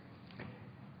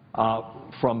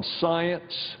 From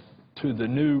science to the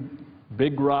new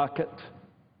big rocket,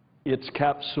 its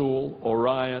capsule,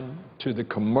 Orion, to the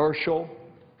commercial,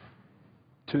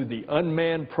 to the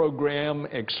unmanned program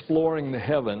exploring the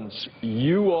heavens,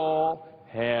 you all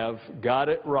have got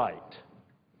it right.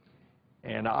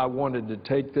 And I wanted to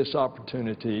take this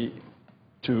opportunity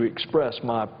to express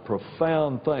my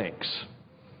profound thanks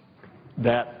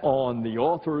that on the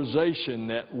authorization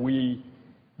that we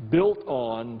built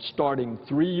on starting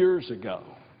 3 years ago,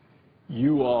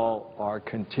 you all are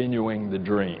continuing the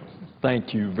dream.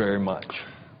 Thank you very much.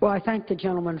 Well, I thank the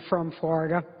gentleman from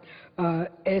Florida.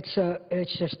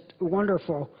 It's just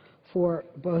wonderful for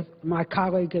both my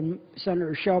colleague and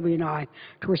Senator Shelby and I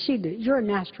to receive that. You're an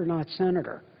astronaut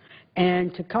senator.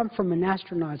 And to come from an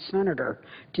astronaut senator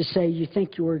to say you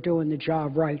think you are doing the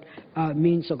job right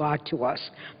means a lot to us.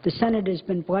 The Senate has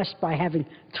been blessed by having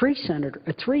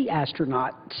three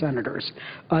astronaut senators.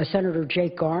 Senator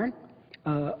Jake Garn,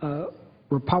 a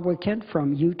Republican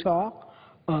from Utah,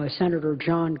 Senator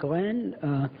John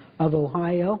Glenn of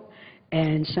Ohio,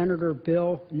 and Senator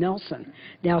Bill Nelson.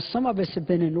 Now, some of us have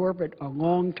been in orbit a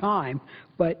long time,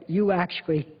 but you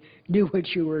actually knew what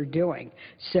you were doing.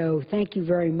 So thank you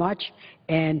very much,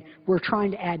 and we're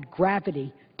trying to add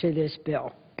gravity to this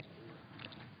bill.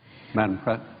 Madam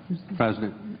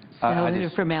President,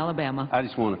 Senator from Alabama. I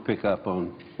just want to pick up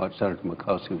on what Senator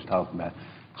McCoskey was talking about.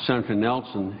 Senator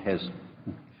Nelson has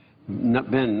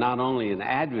been not only an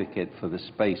advocate for the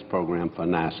space program for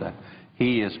NASA,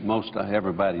 he, as most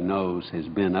everybody knows, has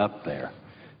been up there.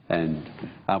 And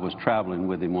I was traveling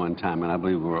with him one time, and I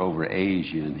believe we were over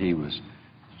Asia, and he was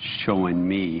showing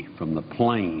me from the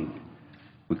plane.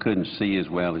 We couldn't see as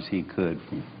well as he could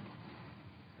from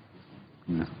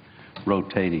the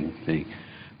rotating thing.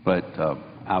 But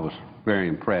I was very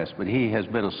impressed. But he has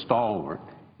been a stalwart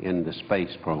in the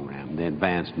space program, the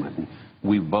advancement. And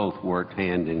we both worked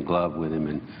hand in glove with him.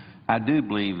 And I do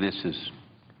believe this is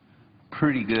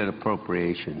pretty good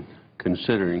appropriation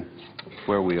considering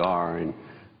where we are. And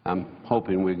I'm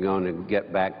hoping we're going to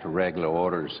get back to regular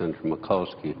order, as Senator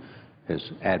McCoskey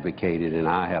has advocated and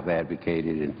I have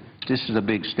advocated. And this is a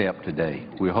big step today.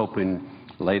 We're hoping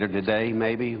later today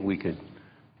maybe we can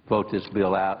vote this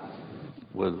bill out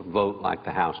with a vote like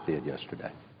the House did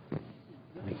yesterday.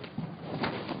 Thank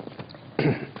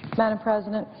you. Madam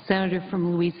President. Senator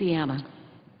from Louisiana.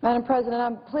 Madam President,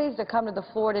 I'm pleased to come to the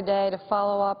floor today to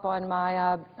follow up on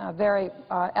my very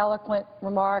eloquent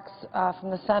remarks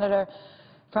from the senator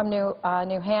from New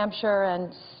Hampshire,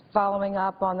 and following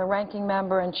up on the ranking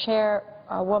member and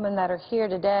chairwoman that are here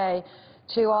today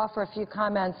to offer a few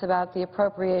comments about the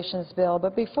appropriations bill.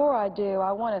 But before I do,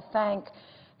 I want to thank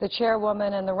the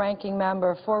chairwoman and the ranking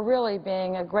member for really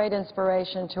being a great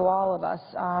inspiration to all of us.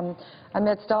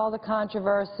 Amidst all the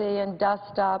controversy and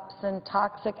dust-ups and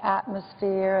toxic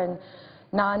atmosphere and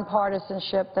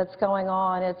nonpartisanship that's going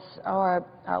on, or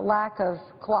lack of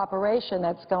cooperation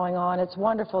that's going on, it's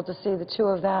wonderful to see the two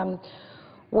of them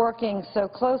working so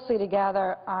closely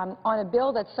together on a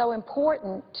bill that's so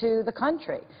important to the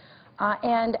country.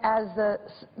 And as the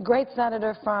great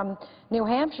senator from New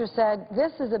Hampshire said,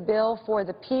 this is a bill for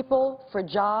the people, for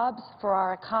jobs, for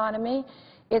our economy.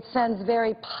 It sends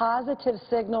very positive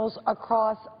signals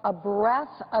across a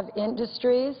breadth of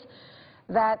industries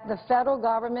that the federal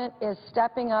government is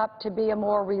stepping up to be a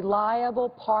more reliable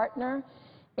partner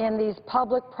in these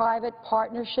public-private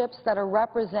partnerships that are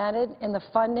represented in the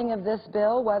funding of this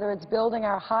bill, whether it's building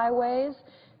our highways,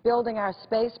 building our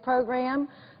space program,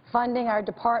 funding our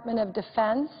Department of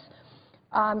Defense,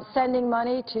 sending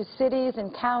money to cities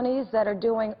and counties that are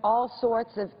doing all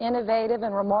sorts of innovative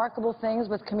and remarkable things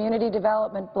with community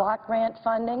development block grant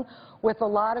funding with a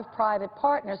lot of private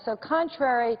partners. So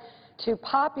contrary to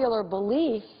popular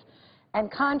belief and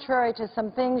contrary to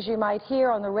some things you might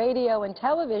hear on the radio and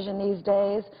television these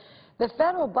days, the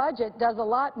federal budget does a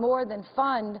lot more than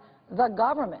fund the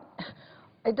government.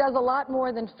 It does a lot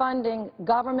more than funding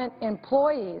government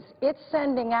employees. It's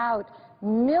sending out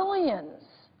millions,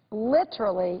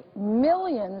 literally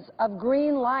millions of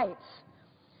green lights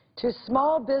to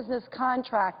small business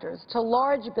contractors, to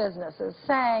large businesses,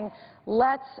 saying,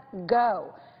 let's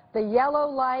go. The yellow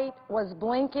light was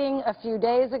blinking a few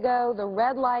days ago. The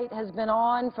red light has been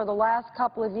on for the last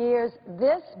couple of years.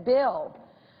 This bill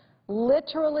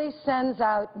literally sends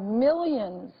out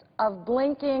millions of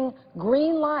blinking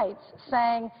green lights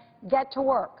saying, get to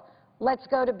work, let's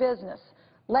go to business,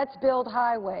 let's build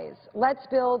highways, let's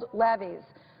build levees,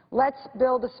 let's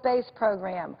build a space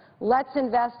program, let's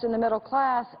invest in the middle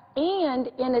class. And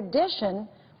in addition,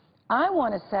 I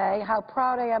want to say how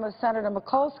proud I am of Senator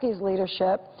Mikulski's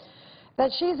leadership,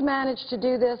 that she's managed to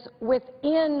do this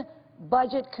within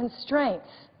budget constraints.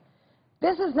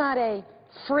 This is not a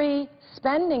free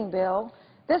spending bill.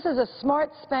 This is a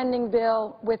smart spending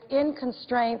bill within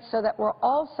constraints so that we're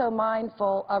also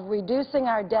mindful of reducing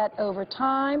our debt over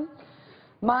time,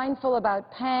 mindful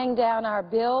about paying down our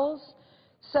bills.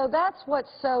 So that's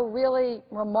what's so really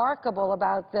remarkable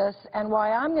about this and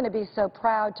why I'm going to be so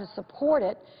proud to support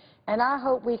it. And I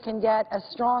hope we can get as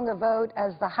strong a vote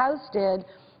as the House did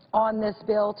on this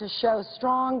bill to show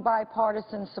strong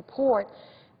bipartisan support,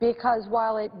 because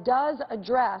while it does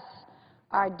address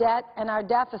our debt and our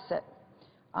deficit,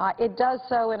 it does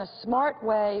so in a smart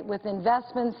way with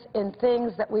investments in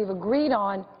things that we've agreed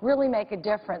on really make a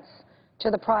difference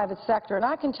to the private sector. And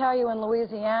I can tell you in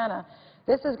Louisiana,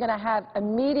 this is going to have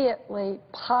immediately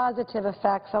positive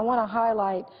effects. I want to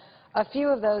highlight a few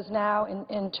of those now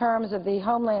in terms of the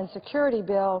Homeland Security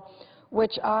bill,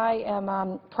 which I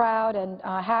am proud and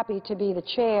happy to be the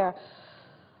chair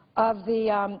of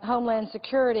the Homeland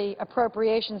Security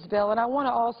Appropriations Bill. And I want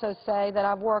to also say that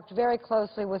I've worked very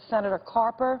closely with Senator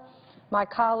Carper my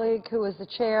colleague who is the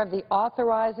chair of the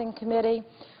authorizing committee,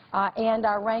 and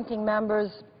our ranking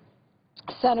members,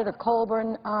 Senator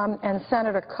Colburn and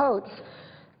Senator Coates,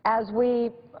 as we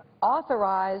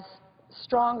authorize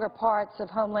stronger parts of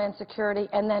Homeland Security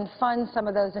and then fund some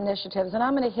of those initiatives. And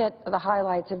I'm going to hit the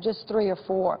highlights of just 3 or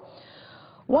 4.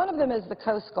 One of them is the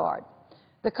Coast Guard.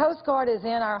 The Coast Guard is in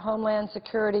our Homeland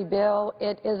Security bill.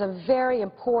 It is a very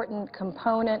important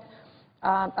component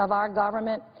of our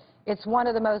government. It's one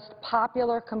of the most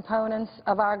popular components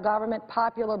of our government,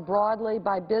 popular broadly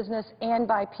by business and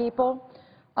by people.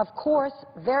 Of course,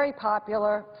 very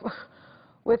popular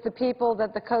with the people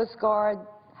that the Coast Guard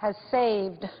has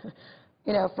saved,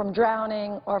 you know, from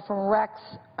drowning or from wrecks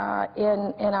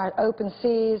in our open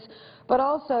seas, but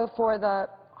also for the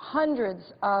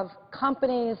hundreds of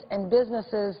companies and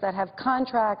businesses that have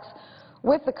contracts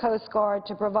with the Coast Guard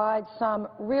to provide some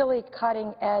really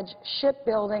cutting-edge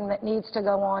shipbuilding that needs to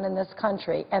go on in this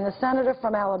country. And the senator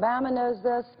from Alabama knows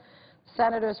this,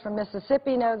 senators from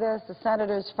Mississippi know this, the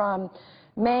senators from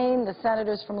Maine, the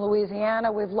senators from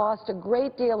Louisiana. We've lost a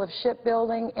great deal of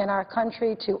shipbuilding in our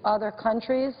country to other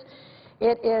countries.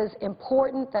 It is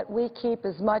important that we keep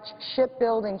as much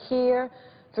shipbuilding here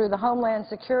through the Homeland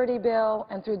Security bill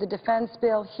and through the defense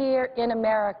bill here in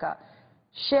America.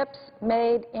 Ships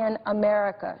made in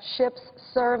America, ships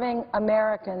serving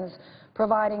Americans,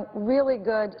 providing really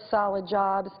good, solid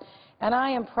jobs. And I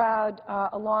am proud,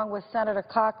 along with Senator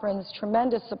Cochran's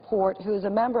tremendous support, who is a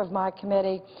member of my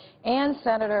committee, and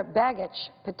Senator Begich,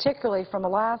 particularly from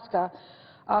Alaska,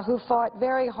 who fought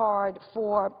very hard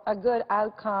for a good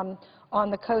outcome on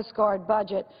the Coast Guard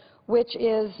budget, which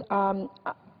is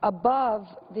above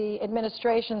the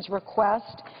administration's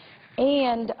request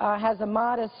and has a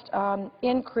modest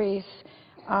increase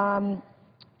and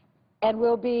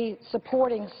will be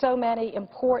supporting so many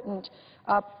important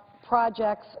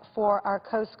projects for our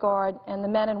Coast Guard and the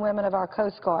men and women of our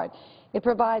Coast Guard. It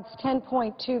provides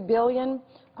 $10.2 billion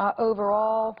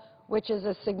overall, which is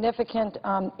a significant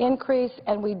increase,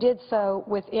 and we did so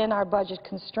within our budget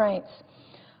constraints.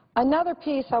 Another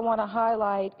piece I want to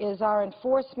highlight is our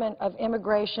enforcement of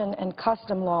immigration and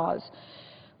custom laws.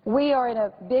 We are in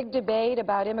a big debate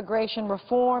about immigration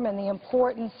reform and the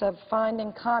importance of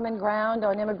finding common ground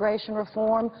on immigration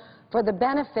reform for the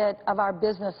benefit of our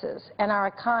businesses and our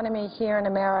economy here in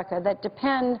America that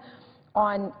depend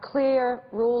on clear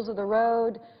rules of the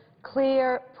road,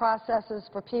 clear processes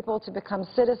for people to become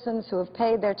citizens who have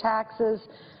paid their taxes,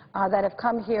 that have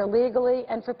come here legally,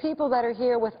 and for people that are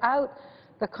here without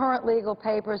the current legal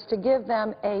papers to give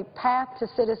them a path to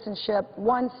citizenship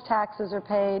once taxes are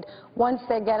paid, once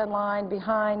they get in line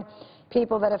behind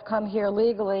people that have come here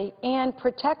legally. And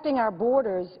protecting our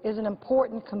borders is an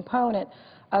important component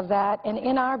of that. And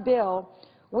in our bill,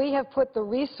 we have put the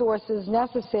resources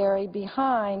necessary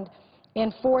behind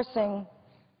enforcing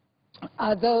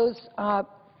those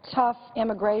tough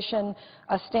immigration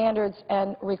standards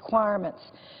and requirements.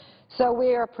 So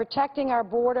we are protecting our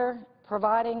border,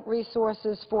 providing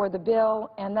resources for the bill,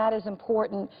 and that is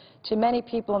important to many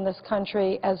people in this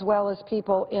country as well as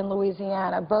people in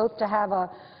Louisiana, both to have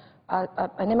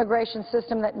an immigration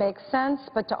system that makes sense,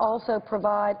 but to also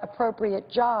provide appropriate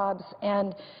jobs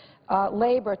and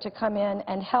labor to come in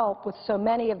and help with so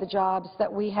many of the jobs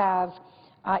that we have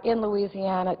in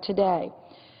Louisiana today.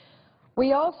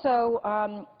 We also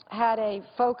had a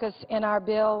focus in our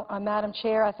bill, Madam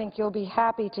Chair, I think you'll be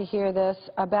happy to hear this,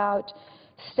 about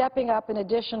stepping up an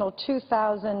additional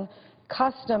 2,000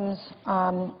 customs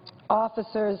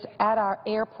officers at our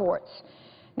airports.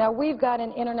 Now, we've got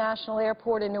an international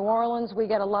airport in New Orleans. We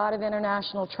get a lot of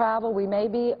international travel. We may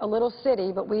be a little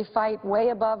city, but we fight way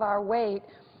above our weight,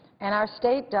 and our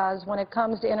state does when it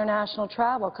comes to international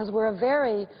travel, because we're a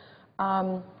very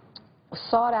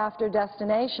sought-after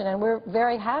destination, and we're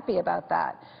very happy about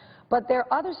that. But there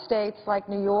are other states like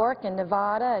New York and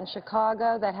Nevada and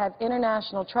Chicago that have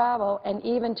international travel, and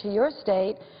even to your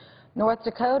state, North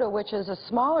Dakota, which is a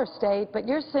smaller state, but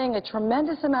you're seeing a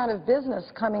tremendous amount of business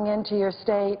coming into your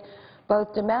state,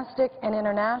 both domestic and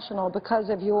international, because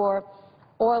of your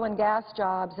oil and gas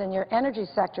jobs and your energy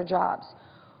sector jobs.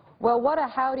 Well, what a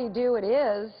howdy-do it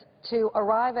is to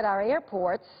arrive at our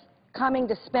airports, coming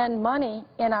to spend money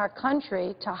in our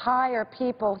country to hire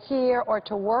people here or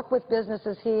to work with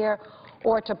businesses here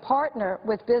or to partner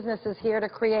with businesses here to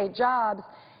create jobs,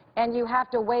 and you have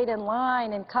to wait in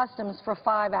line in customs for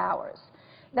 5 hours.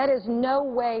 That is no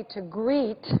way to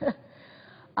greet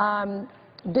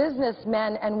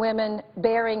businessmen and women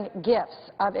bearing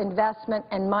gifts of investment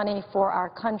and money for our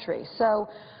country. So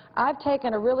I've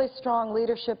taken a really strong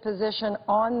leadership position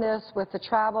on this with the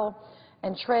travel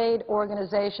and trade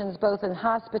organizations, both in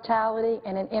hospitality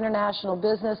and in international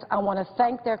business. I want to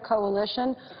thank their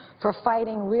coalition for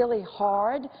fighting really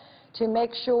hard to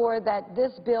make sure that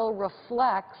this bill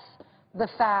reflects the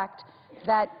fact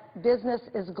that business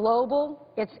is global,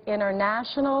 it's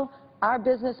international. Our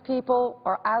business people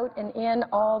are out and in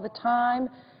all the time,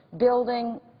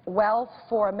 building wealth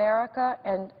for America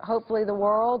and hopefully the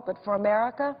world, but for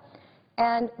America.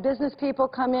 And business people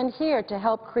come in here to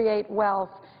help create wealth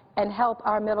and help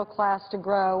our middle class to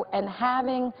grow. And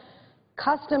having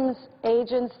customs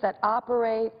agents that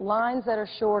operate lines that are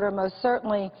shorter most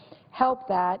certainly help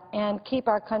that and keep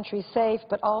our country safe,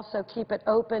 but also keep it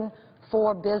open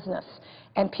for business.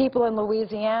 And people in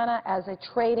Louisiana, as a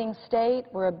trading state,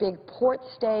 we're a big port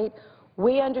state,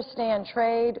 we understand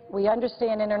trade, we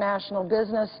understand international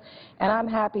business, and I'm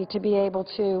happy to be able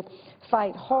to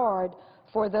fight hard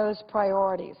for those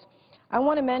priorities. I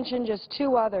want to mention just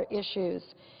two other issues.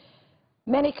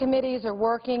 Many committees are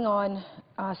working on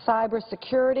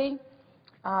cybersecurity.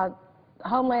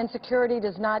 Homeland Security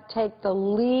does not take the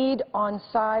lead on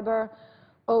cyber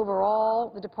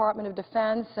overall. The Department of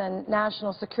Defense and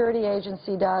National Security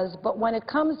Agency does. But when it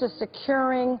comes to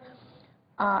securing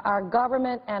our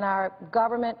government and our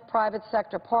government private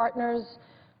sector partners,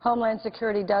 Homeland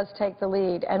Security does take the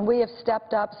lead. And we have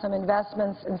stepped up some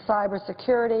investments in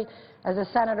cybersecurity. As a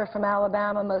senator from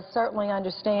Alabama most certainly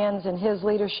understands in his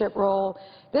leadership role,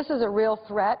 this is a real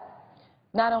threat,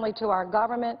 not only to our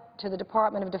government, to the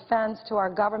Department of Defense, to our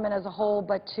government as a whole,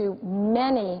 but to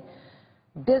many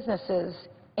businesses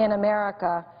in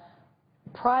America,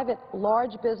 private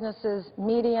large businesses,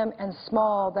 medium and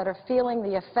small, that are feeling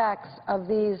the effects of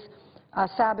these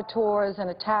saboteurs and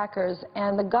attackers.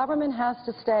 And the government has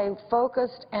to stay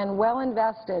focused and well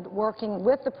invested, working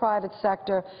with the private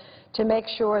sector to make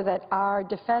sure that our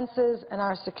defenses and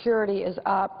our security is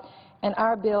up, and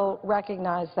our bill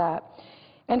recognized that.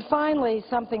 And finally,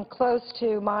 something close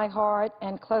to my heart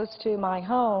and close to my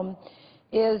home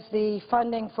is the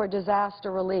funding for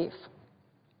disaster relief.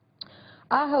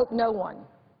 I hope no one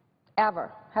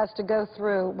ever has to go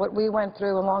through what we went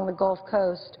through along the Gulf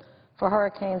Coast for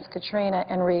Hurricanes Katrina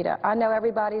and Rita. I know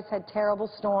everybody's had terrible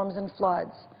storms and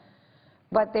floods,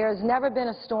 but there's never been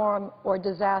a storm or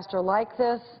disaster like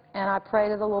this, and I pray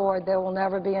to the Lord there will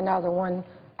never be another one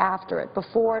after it,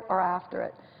 before it or after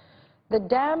it. The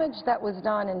damage that was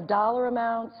done in dollar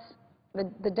amounts,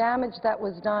 the damage that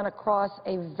was done across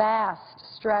a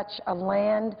vast stretch of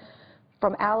land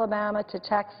from Alabama to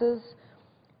Texas,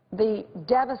 the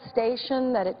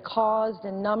devastation that it caused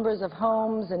in numbers of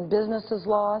homes and businesses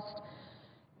lost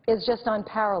is just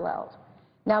unparalleled.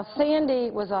 Now,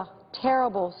 Sandy was a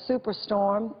terrible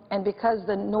superstorm, and because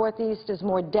the Northeast is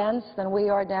more dense than we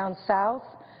are down south,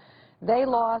 they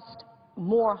lost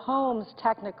more homes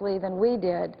technically than we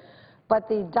did, but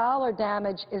the dollar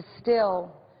damage is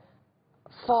still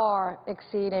far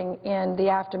exceeding in the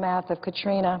aftermath of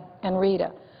Katrina and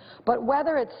Rita. But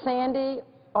whether it's Sandy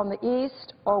on the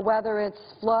east or whether it's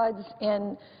floods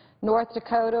in North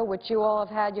Dakota, which you all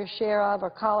have had your share of, or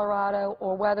Colorado,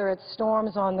 or whether it's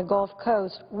storms on the Gulf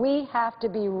Coast, we have to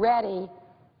be ready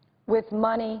with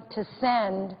money to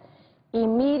send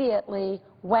immediately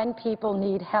when people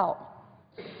need help.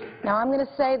 Now, I'm going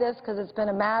to say this because it's been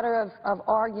a matter of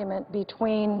argument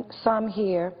between some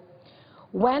here.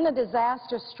 When a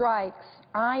disaster strikes,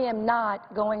 I am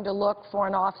not going to look for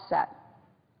an offset.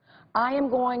 I am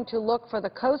going to look for the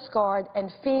Coast Guard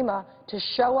and FEMA to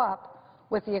show up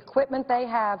with the equipment they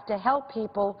have to help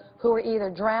people who are either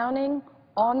drowning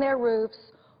on their roofs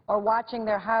or watching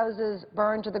their houses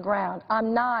burn to the ground.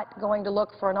 I'm not going to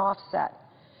look for an offset.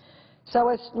 So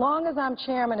as long as I'm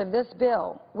chairman of this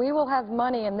bill, we will have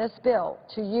money in this bill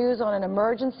to use on an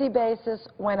emergency basis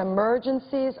when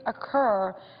emergencies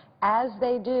occur, as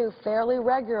they do fairly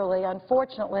regularly,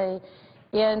 unfortunately,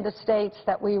 in the states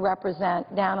that we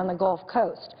represent down on the Gulf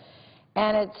Coast.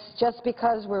 And it's just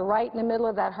because we're right in the middle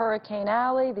of that hurricane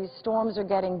alley, these storms are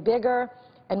getting bigger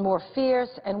and more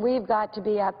fierce, and we've got to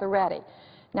be at the ready.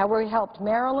 Now, we helped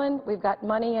Maryland. We've got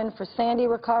money in for Sandy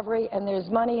recovery, and there's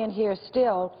money in here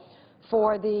still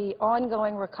for the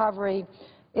ongoing recovery.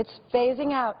 It's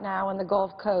phasing out now in the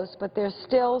Gulf Coast, but there's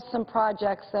still some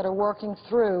projects that are working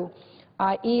through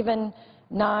even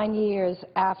 9 years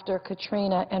after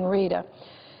Katrina and Rita.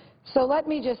 So let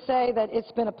me just say that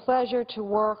it's been a pleasure to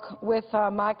work with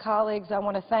my colleagues. I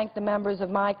want to thank the members of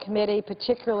my committee,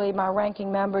 particularly my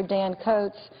ranking member, Dan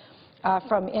Coates,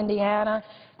 from Indiana.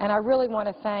 And I really want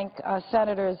to thank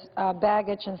Senators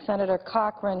Bagich and Senator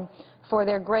Cochran for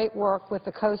their great work with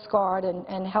the Coast Guard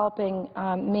and helping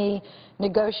me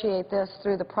negotiate this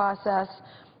through the process.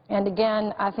 And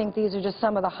again, I think these are just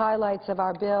some of the highlights of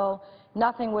our bill.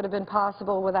 Nothing would have been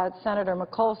possible without Senator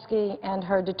Mikulski and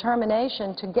her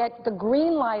determination to get the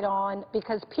green light on,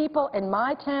 because people in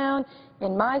my town,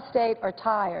 in my state, are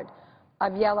tired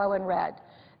of yellow and red.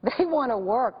 They want to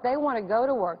work. They want to go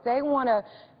to work. They want to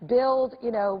build,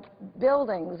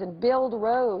 buildings and build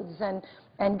roads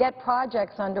and get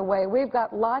projects underway. We've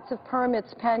got lots of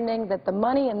permits pending that the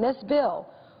money in this bill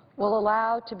will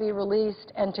allow to be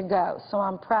released and to go. So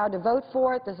I'm proud to vote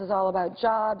for it. This is all about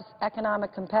jobs,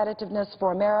 economic competitiveness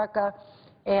for America,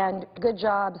 and good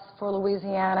jobs for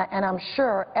Louisiana. And I'm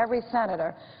sure every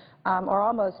senator, or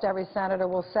almost every senator,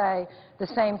 will say the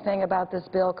same thing about this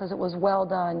bill, because it was well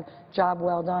done, job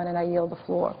well done, and I yield the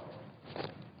floor.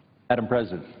 Madam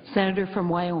President. Senator from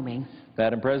Wyoming.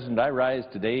 Madam President, I rise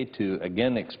today to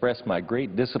again express my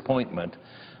great disappointment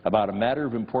about a matter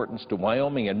of importance to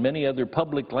Wyoming and many other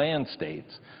public land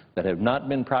states that have not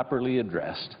been properly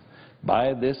addressed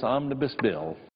by this omnibus bill